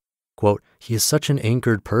anchored. Quote, "He is such an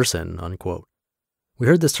anchored person," unquote. We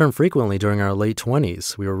heard this term frequently during our late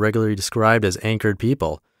 20s. We were regularly described as anchored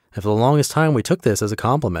people, and for the longest time we took this as a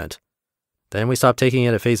compliment. Then we stopped taking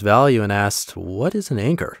it at face value and asked, what is an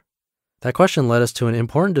anchor? That question led us to an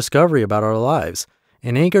important discovery about our lives.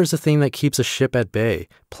 An anchor is the thing that keeps a ship at bay,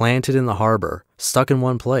 planted in the harbor, stuck in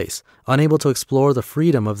one place, unable to explore the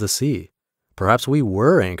freedom of the sea. Perhaps we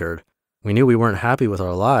were anchored. We knew we weren't happy with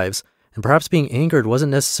our lives, and perhaps being anchored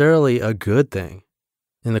wasn't necessarily a good thing.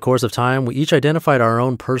 In the course of time, we each identified our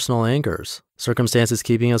own personal anchors, circumstances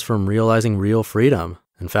keeping us from realizing real freedom,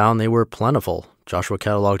 and found they were plentiful. Joshua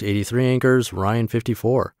cataloged 83 anchors, Ryan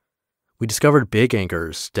 54. We discovered big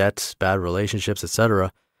anchors, debt, bad relationships,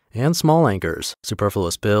 etc., and small anchors,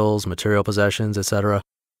 superfluous bills, material possessions, etc.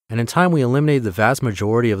 And in time, we eliminated the vast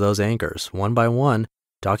majority of those anchors, one by one,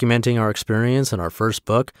 documenting our experience in our first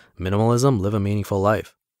book, Minimalism, Live a Meaningful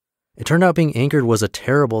Life. It turned out being anchored was a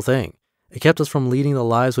terrible thing. It kept us from leading the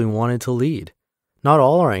lives we wanted to lead. Not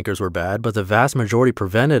all our anchors were bad, but the vast majority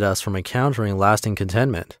prevented us from encountering lasting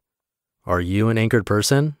contentment. Are you an anchored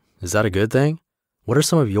person? Is that a good thing? What are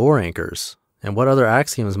some of your anchors? And what other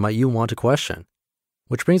axioms might you want to question?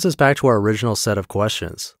 Which brings us back to our original set of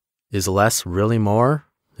questions. Is less really more?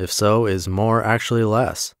 If so, is more actually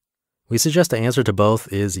less? We suggest the answer to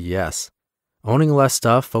both is yes. Owning less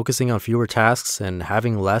stuff, focusing on fewer tasks, and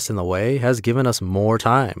having less in the way has given us more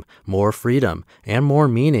time, more freedom, and more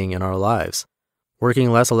meaning in our lives.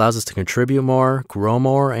 Working less allows us to contribute more, grow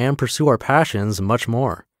more, and pursue our passions much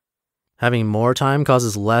more. Having more time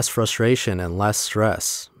causes less frustration and less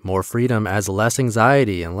stress. More freedom adds less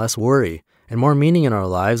anxiety and less worry. And more meaning in our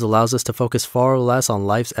lives allows us to focus far less on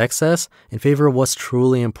life's excess in favor of what's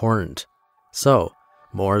truly important. So,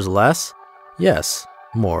 more is less? Yes,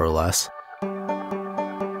 more or less.